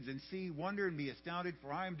nations and see, wonder and be astounded,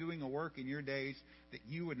 for I am doing a work in your days that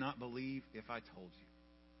you would not believe if I told you.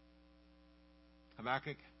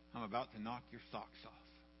 Habakkuk, I'm about to knock your socks off.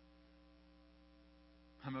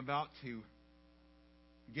 I'm about to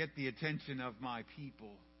get the attention of my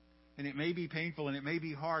people. And it may be painful and it may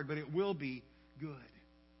be hard, but it will be good.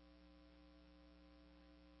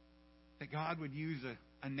 That God would use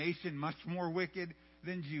a nation much more wicked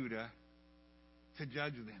than Judah to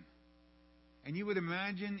judge them. And you would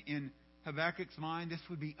imagine in Habakkuk's mind, this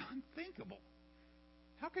would be unthinkable.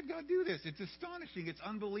 How could God do this? It's astonishing. It's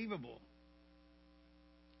unbelievable.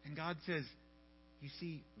 And God says, you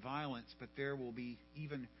see violence, but there will be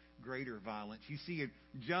even greater violence. You see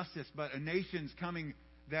justice, but a nation's coming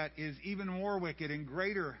that is even more wicked and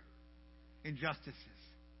greater injustices.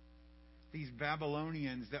 These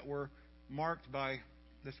Babylonians that were marked by,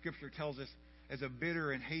 the Scripture tells us, as a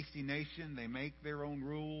bitter and hasty nation. They make their own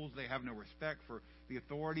rules. They have no respect for the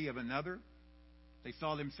authority of another. They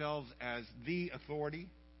saw themselves as the authority.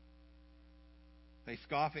 They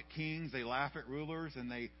scoff at kings. They laugh at rulers. And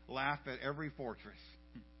they laugh at every fortress.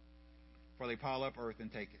 For they pile up earth and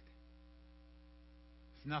take it.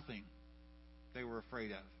 It's nothing they were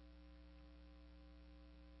afraid of.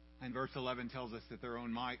 And verse 11 tells us that their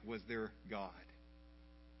own might was their God.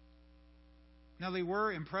 Now, they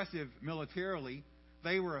were impressive militarily.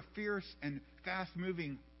 They were a fierce and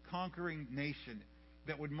fast-moving, conquering nation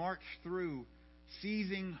that would march through,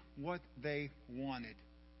 seizing what they wanted.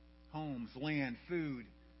 Homes, land, food.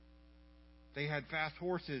 They had fast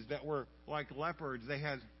horses that were like leopards.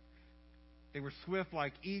 They were swift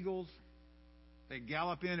like eagles. They'd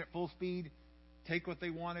gallop in at full speed, take what they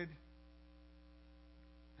wanted,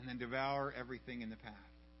 and then devour everything in the path,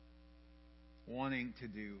 wanting to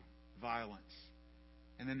do violence.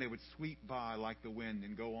 And then they would sweep by like the wind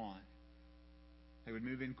and go on. They would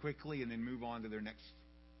move in quickly and then move on to their next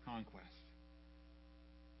conquest.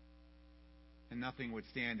 And nothing would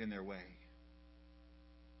stand in their way.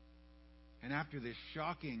 And after this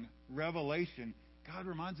shocking revelation, God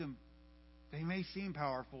reminds them, they may seem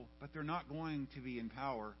powerful, but they're not going to be in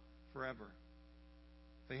power forever.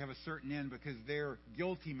 They have a certain end because they're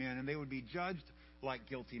guilty men, and they would be judged like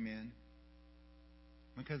guilty men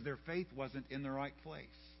because their faith wasn't in the right place.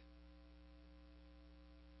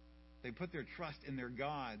 They put their trust in their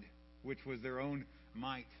God, which was their own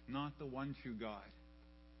might, not the one true God.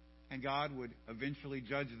 And God would eventually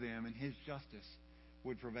judge them, and His justice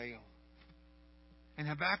would prevail. And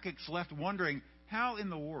Habakkuk's left wondering, how in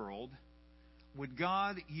the world would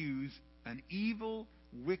God use an evil,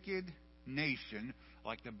 wicked nation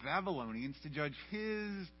like the Babylonians to judge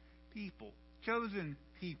His people, chosen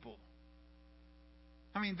people?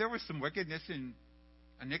 I mean, there was some wickedness and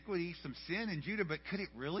iniquity, some sin in Judah, but could it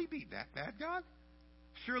really be that bad, God?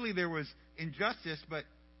 Surely there was injustice, but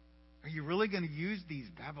are you really going to use these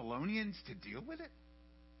Babylonians to deal with it?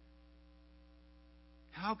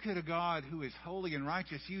 How could a God who is holy and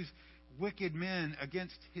righteous use wicked men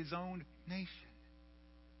against his own nation?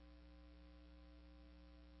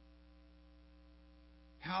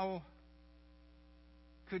 How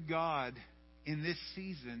could God in this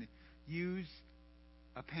season use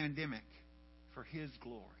a pandemic for his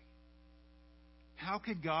glory? How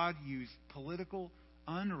could God use political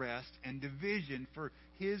unrest and division for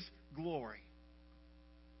his glory?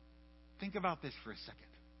 Think about this for a second.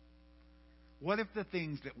 What if the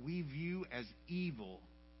things that we view as evil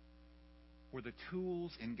were the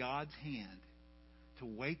tools in God's hand to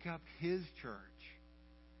wake up his church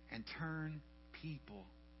and turn people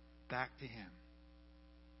back to him?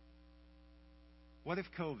 What if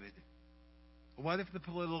COVID, what if the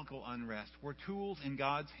political unrest were tools in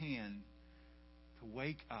God's hand to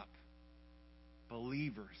wake up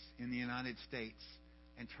believers in the United States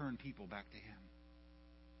and turn people back to him?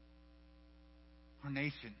 Our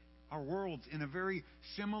nation, our world's in a very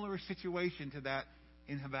similar situation to that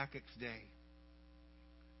in Habakkuk's day.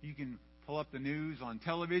 You can pull up the news on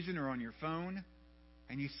television or on your phone,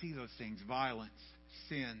 and you see those things: violence,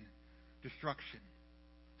 sin, destruction,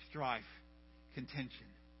 strife, contention.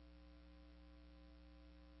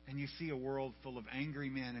 And you see a world full of angry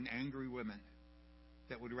men and angry women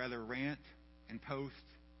that would rather rant and post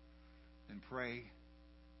than pray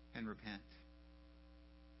and repent.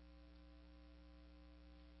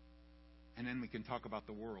 And then we can talk about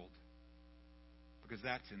the world, because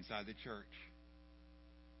that's inside the church.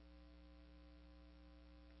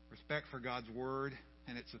 Respect for God's word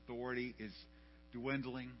and its authority is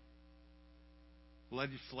dwindling.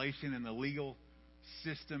 Legislation and the legal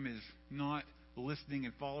system is not listening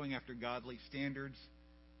and following after godly standards,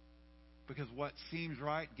 because what seems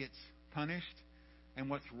right gets punished and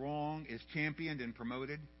what's wrong is championed and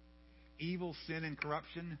promoted. Evil, sin, and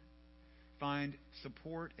corruption find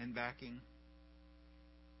support and backing.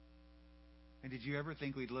 And did you ever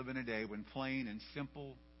think we'd live in a day when plain and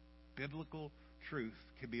simple biblical truth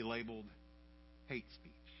could be labeled hate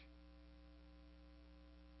speech?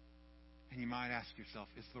 And you might ask yourself,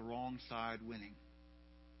 is the wrong side winning?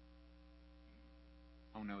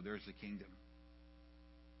 Oh no, there's a kingdom.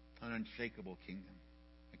 An unshakable kingdom.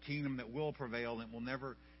 A kingdom that will prevail and will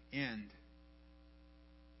never end.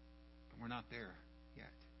 But we're not there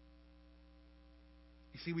yet.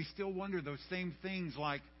 You see, we still wonder those same things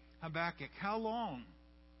like Habakkuk. How long?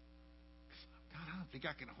 God, I don't think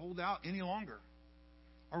I can hold out any longer.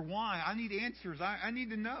 Or why? I need answers. I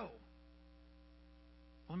need to know.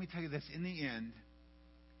 Let me tell you this. In the end,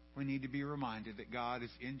 we need to be reminded that God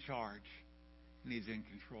is in charge and He's in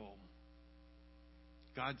control.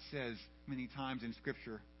 God says many times in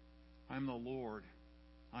Scripture, I am the Lord,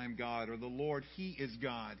 I am God, or the Lord, He is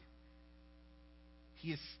God.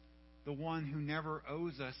 He is the one who never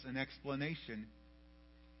owes us an explanation.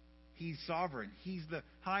 He's sovereign. He's the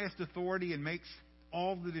highest authority and makes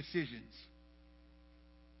all the decisions.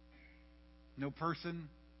 No person,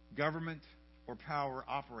 government, or power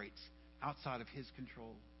operates outside of His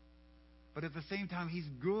control. But at the same time, He's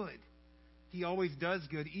good. He always does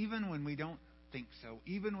good, even when we don't think so,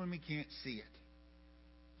 even when we can't see it.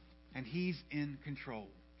 And He's in control.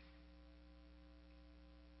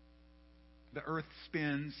 The earth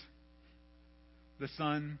spins, the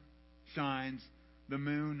sun shines, the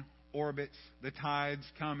moon orbits, the tides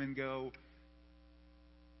come and go.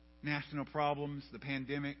 National problems, the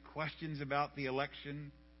pandemic, questions about the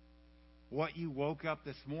election, what you woke up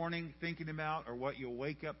this morning thinking about, or what you'll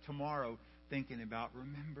wake up tomorrow thinking about.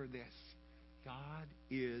 Remember this: God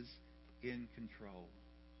is in control.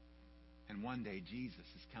 And one day Jesus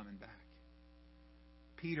is coming back.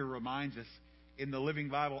 Peter reminds us in the Living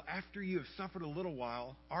Bible, after you have suffered a little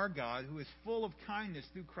while, our God, who is full of kindness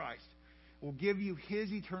through Christ, will give you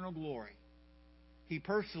His eternal glory. He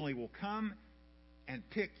personally will come and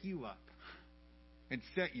pick you up and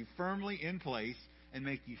set you firmly in place and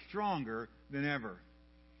make you stronger than ever.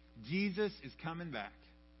 Jesus is coming back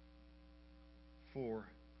for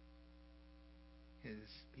His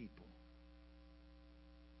people.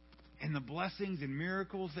 And the blessings and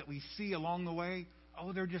miracles that we see along the way,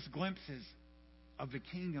 they're just glimpses of the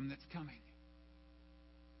kingdom that's coming.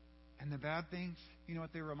 And the bad things, you know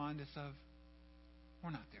what they remind us of?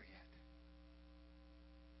 We're not there yet.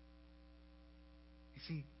 You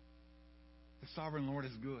see, the sovereign Lord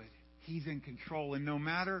is good. He's in control. And no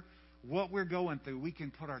matter what we're going through, we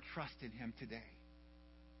can put our trust in Him today.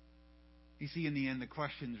 You see, in the end, the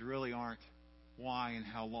questions really aren't why and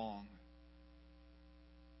how long.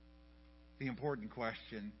 The important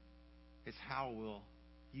question is, how will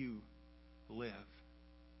you live?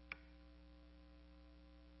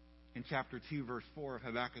 In chapter 2, verse 4 of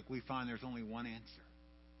Habakkuk, we find there's only one answer.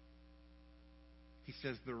 He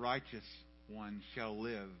says, the righteous one shall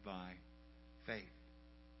live by faith.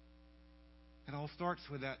 It all starts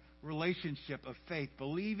with that relationship of faith,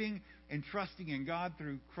 believing and trusting in God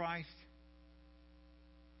through Christ.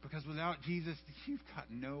 Because without Jesus, you've got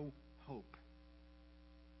no hope.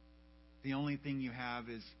 The only thing you have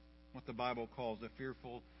is what the Bible calls a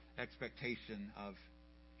fearful expectation of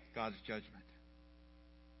God's judgment.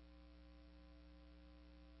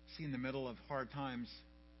 See, in the middle of hard times,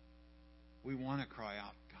 we want to cry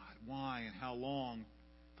out, God, why and how long?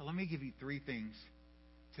 But let me give you 3 things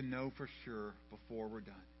to know for sure before we're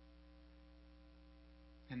done.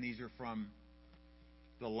 And these are from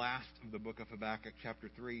the last of the book of Habakkuk, chapter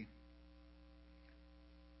 3.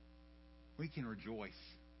 We can rejoice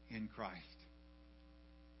in Christ.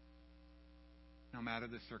 No matter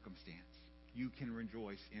the circumstance, you can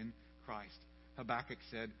rejoice in Christ. Habakkuk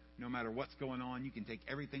said, no matter what's going on, you can take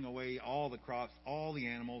everything away, all the crops, all the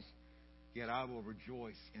animals, yet I will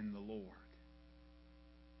rejoice in the Lord.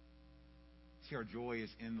 See, our joy is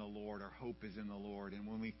in the Lord. Our hope is in the Lord. And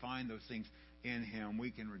when we find those things in Him,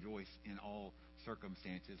 we can rejoice in all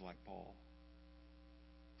circumstances like Paul.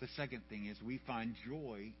 The second thing is we find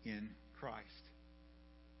joy in Christ.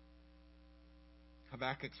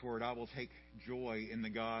 Habakkuk's word, I will take joy in the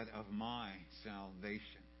God of my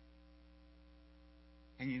salvation.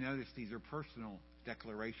 And you notice these are personal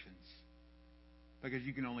declarations. Because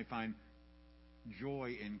you can only find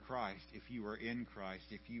joy in Christ if you are in Christ,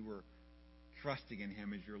 if you were trusting in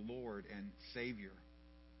Him as your Lord and Savior.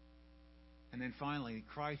 And then finally,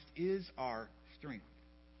 Christ is our strength.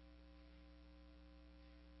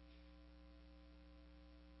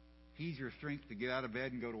 He's your strength to get out of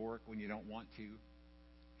bed and go to work when you don't want to.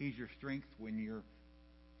 He's your strength when you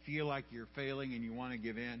feel like you're failing and you want to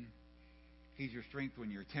give in. He's your strength when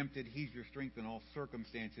you're tempted. He's your strength in all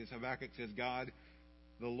circumstances. Habakkuk says, God,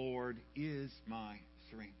 the Lord is my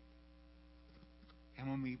strength. And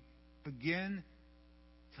when we begin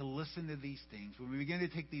to listen to these things, when we begin to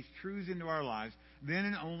take these truths into our lives, then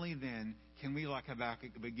and only then can we, like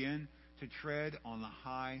Habakkuk, begin to tread on the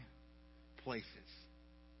high places.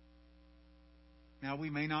 Now,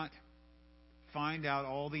 we may not find out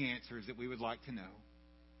all the answers that we would like to know.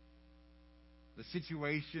 The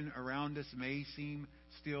situation around us may seem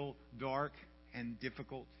still dark and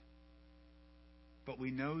difficult. But we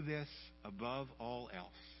know this above all else.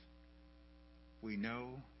 We know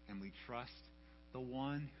and we trust the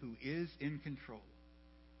one who is in control.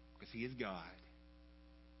 Because He is God.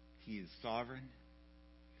 He is sovereign.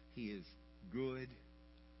 He is good.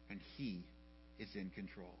 And He is in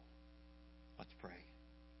control. Let's pray.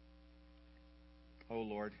 Oh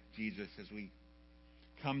Lord Jesus, as we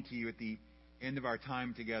come to You at the end of our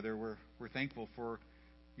time together, we're thankful for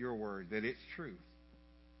Your word, that it's true,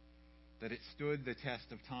 that it stood the test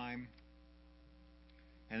of time,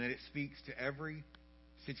 and that it speaks to every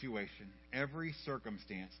situation, every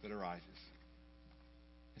circumstance that arises.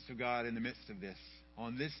 And so, God, in the midst of this,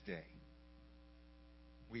 on this day,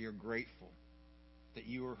 we are grateful that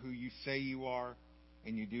You are who You say You are,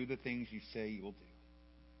 and You do the things You say You will do.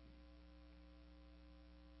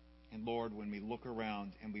 And Lord, when we look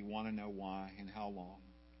around and we want to know why and how long,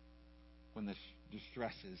 when the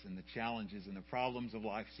distresses and the challenges and the problems of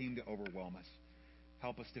life seem to overwhelm us,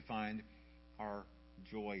 help us to find our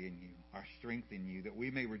joy in You, our strength in You, that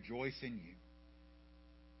we may rejoice in You,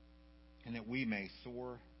 and that we may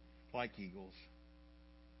soar like eagles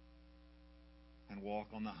and walk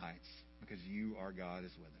on the heights, because You, our God,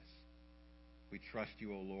 is with us. We trust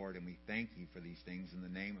You, O Lord, and we thank You for these things in the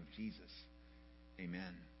name of Jesus.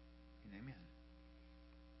 Amen. And amen.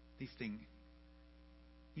 These things,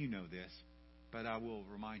 you know this, but I will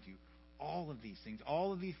remind you, all of these things,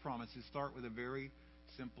 all of these promises start with a very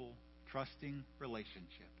simple, trusting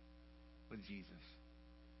relationship with Jesus.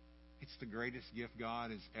 It's the greatest gift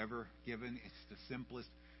God has ever given. It's the simplest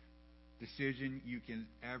decision you can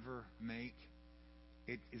ever make.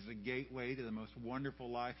 It is a gateway to the most wonderful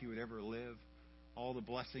life you would ever live. All the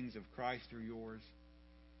blessings of Christ are yours.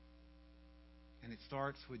 And it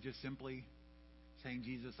starts with just simply saying,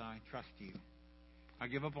 Jesus, I trust You. I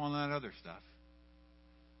give up on that other stuff.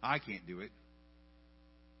 I can't do it.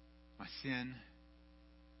 My sin,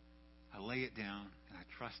 I lay it down and I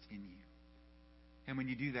trust in You. And when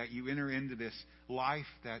you do that, you enter into this life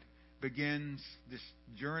that begins this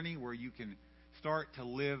journey where you can start to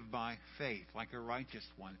live by faith like a righteous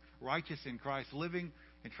one. Righteous in Christ, living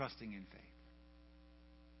and trusting in faith.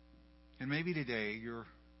 And maybe today you're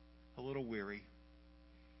a little weary.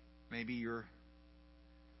 Maybe you're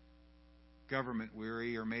government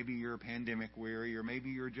weary, or maybe you're pandemic weary, or maybe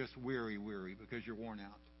you're just weary because you're worn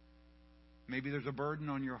out. Maybe there's a burden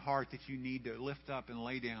on your heart that you need to lift up and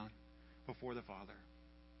lay down before the Father.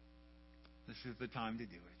 This is the time to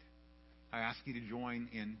do it. I ask you to join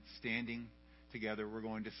in standing together. We're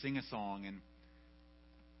going to sing a song, and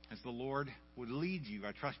as the Lord would lead you,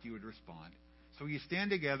 I trust you would respond. So will you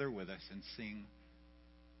stand together with us and sing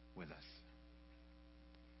with us?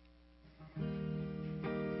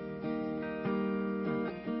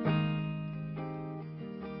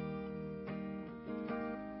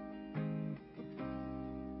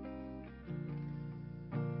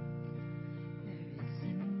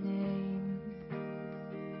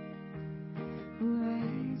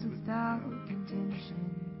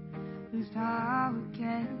 Whose power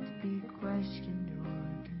can't be questioned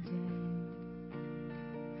or contained.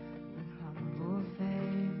 With humble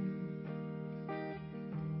fame,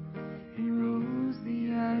 He rules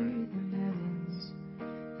the earth and heavens.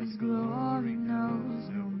 His glory knows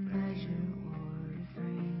no measure or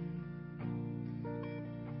refrain.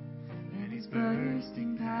 And He's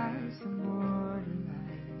bursting past the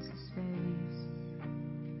borderlines of space.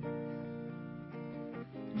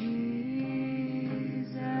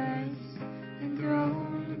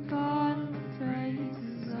 Enthroned upon the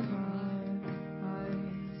praises of our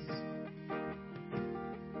hearts.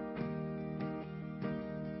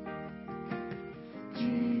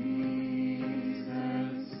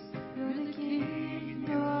 Jesus, you're the King,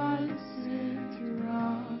 you're the center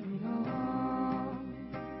of it all.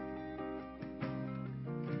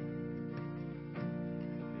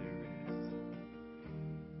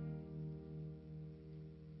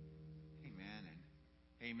 Amen and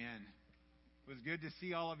amen. It was good to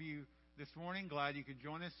see all of you this morning. Glad you could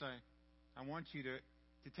join us. I want you to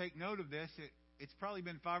take note of this. It's probably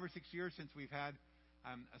been 5 or 6 years since we've had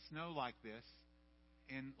a snow like this.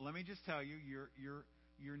 And let me just tell you,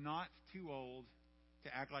 you're not too old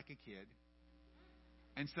to act like a kid.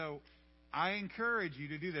 And so I encourage you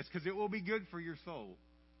to do this because it will be good for your soul.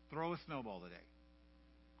 Throw a snowball today.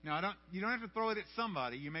 Now, you don't have to throw it at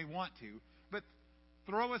somebody. You may want to. But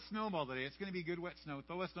throw a snowball today. It's going to be good wet snow.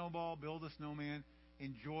 Throw a snowball, build a snowman,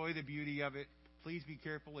 enjoy the beauty of it. Please be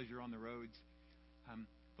careful as you're on the roads.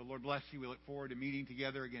 The Lord bless you. We look forward to meeting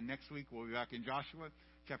together again next week. We'll be back in Joshua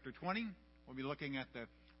chapter 20. We'll be looking at the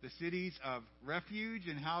cities of refuge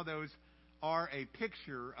and how those are a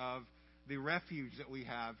picture of the refuge that we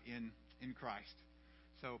have in Christ.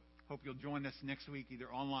 So hope you'll join us next week,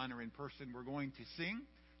 either online or in person. We're going to sing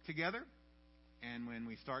together. And when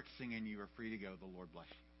we start singing, you are free to go. The Lord bless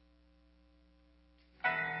you.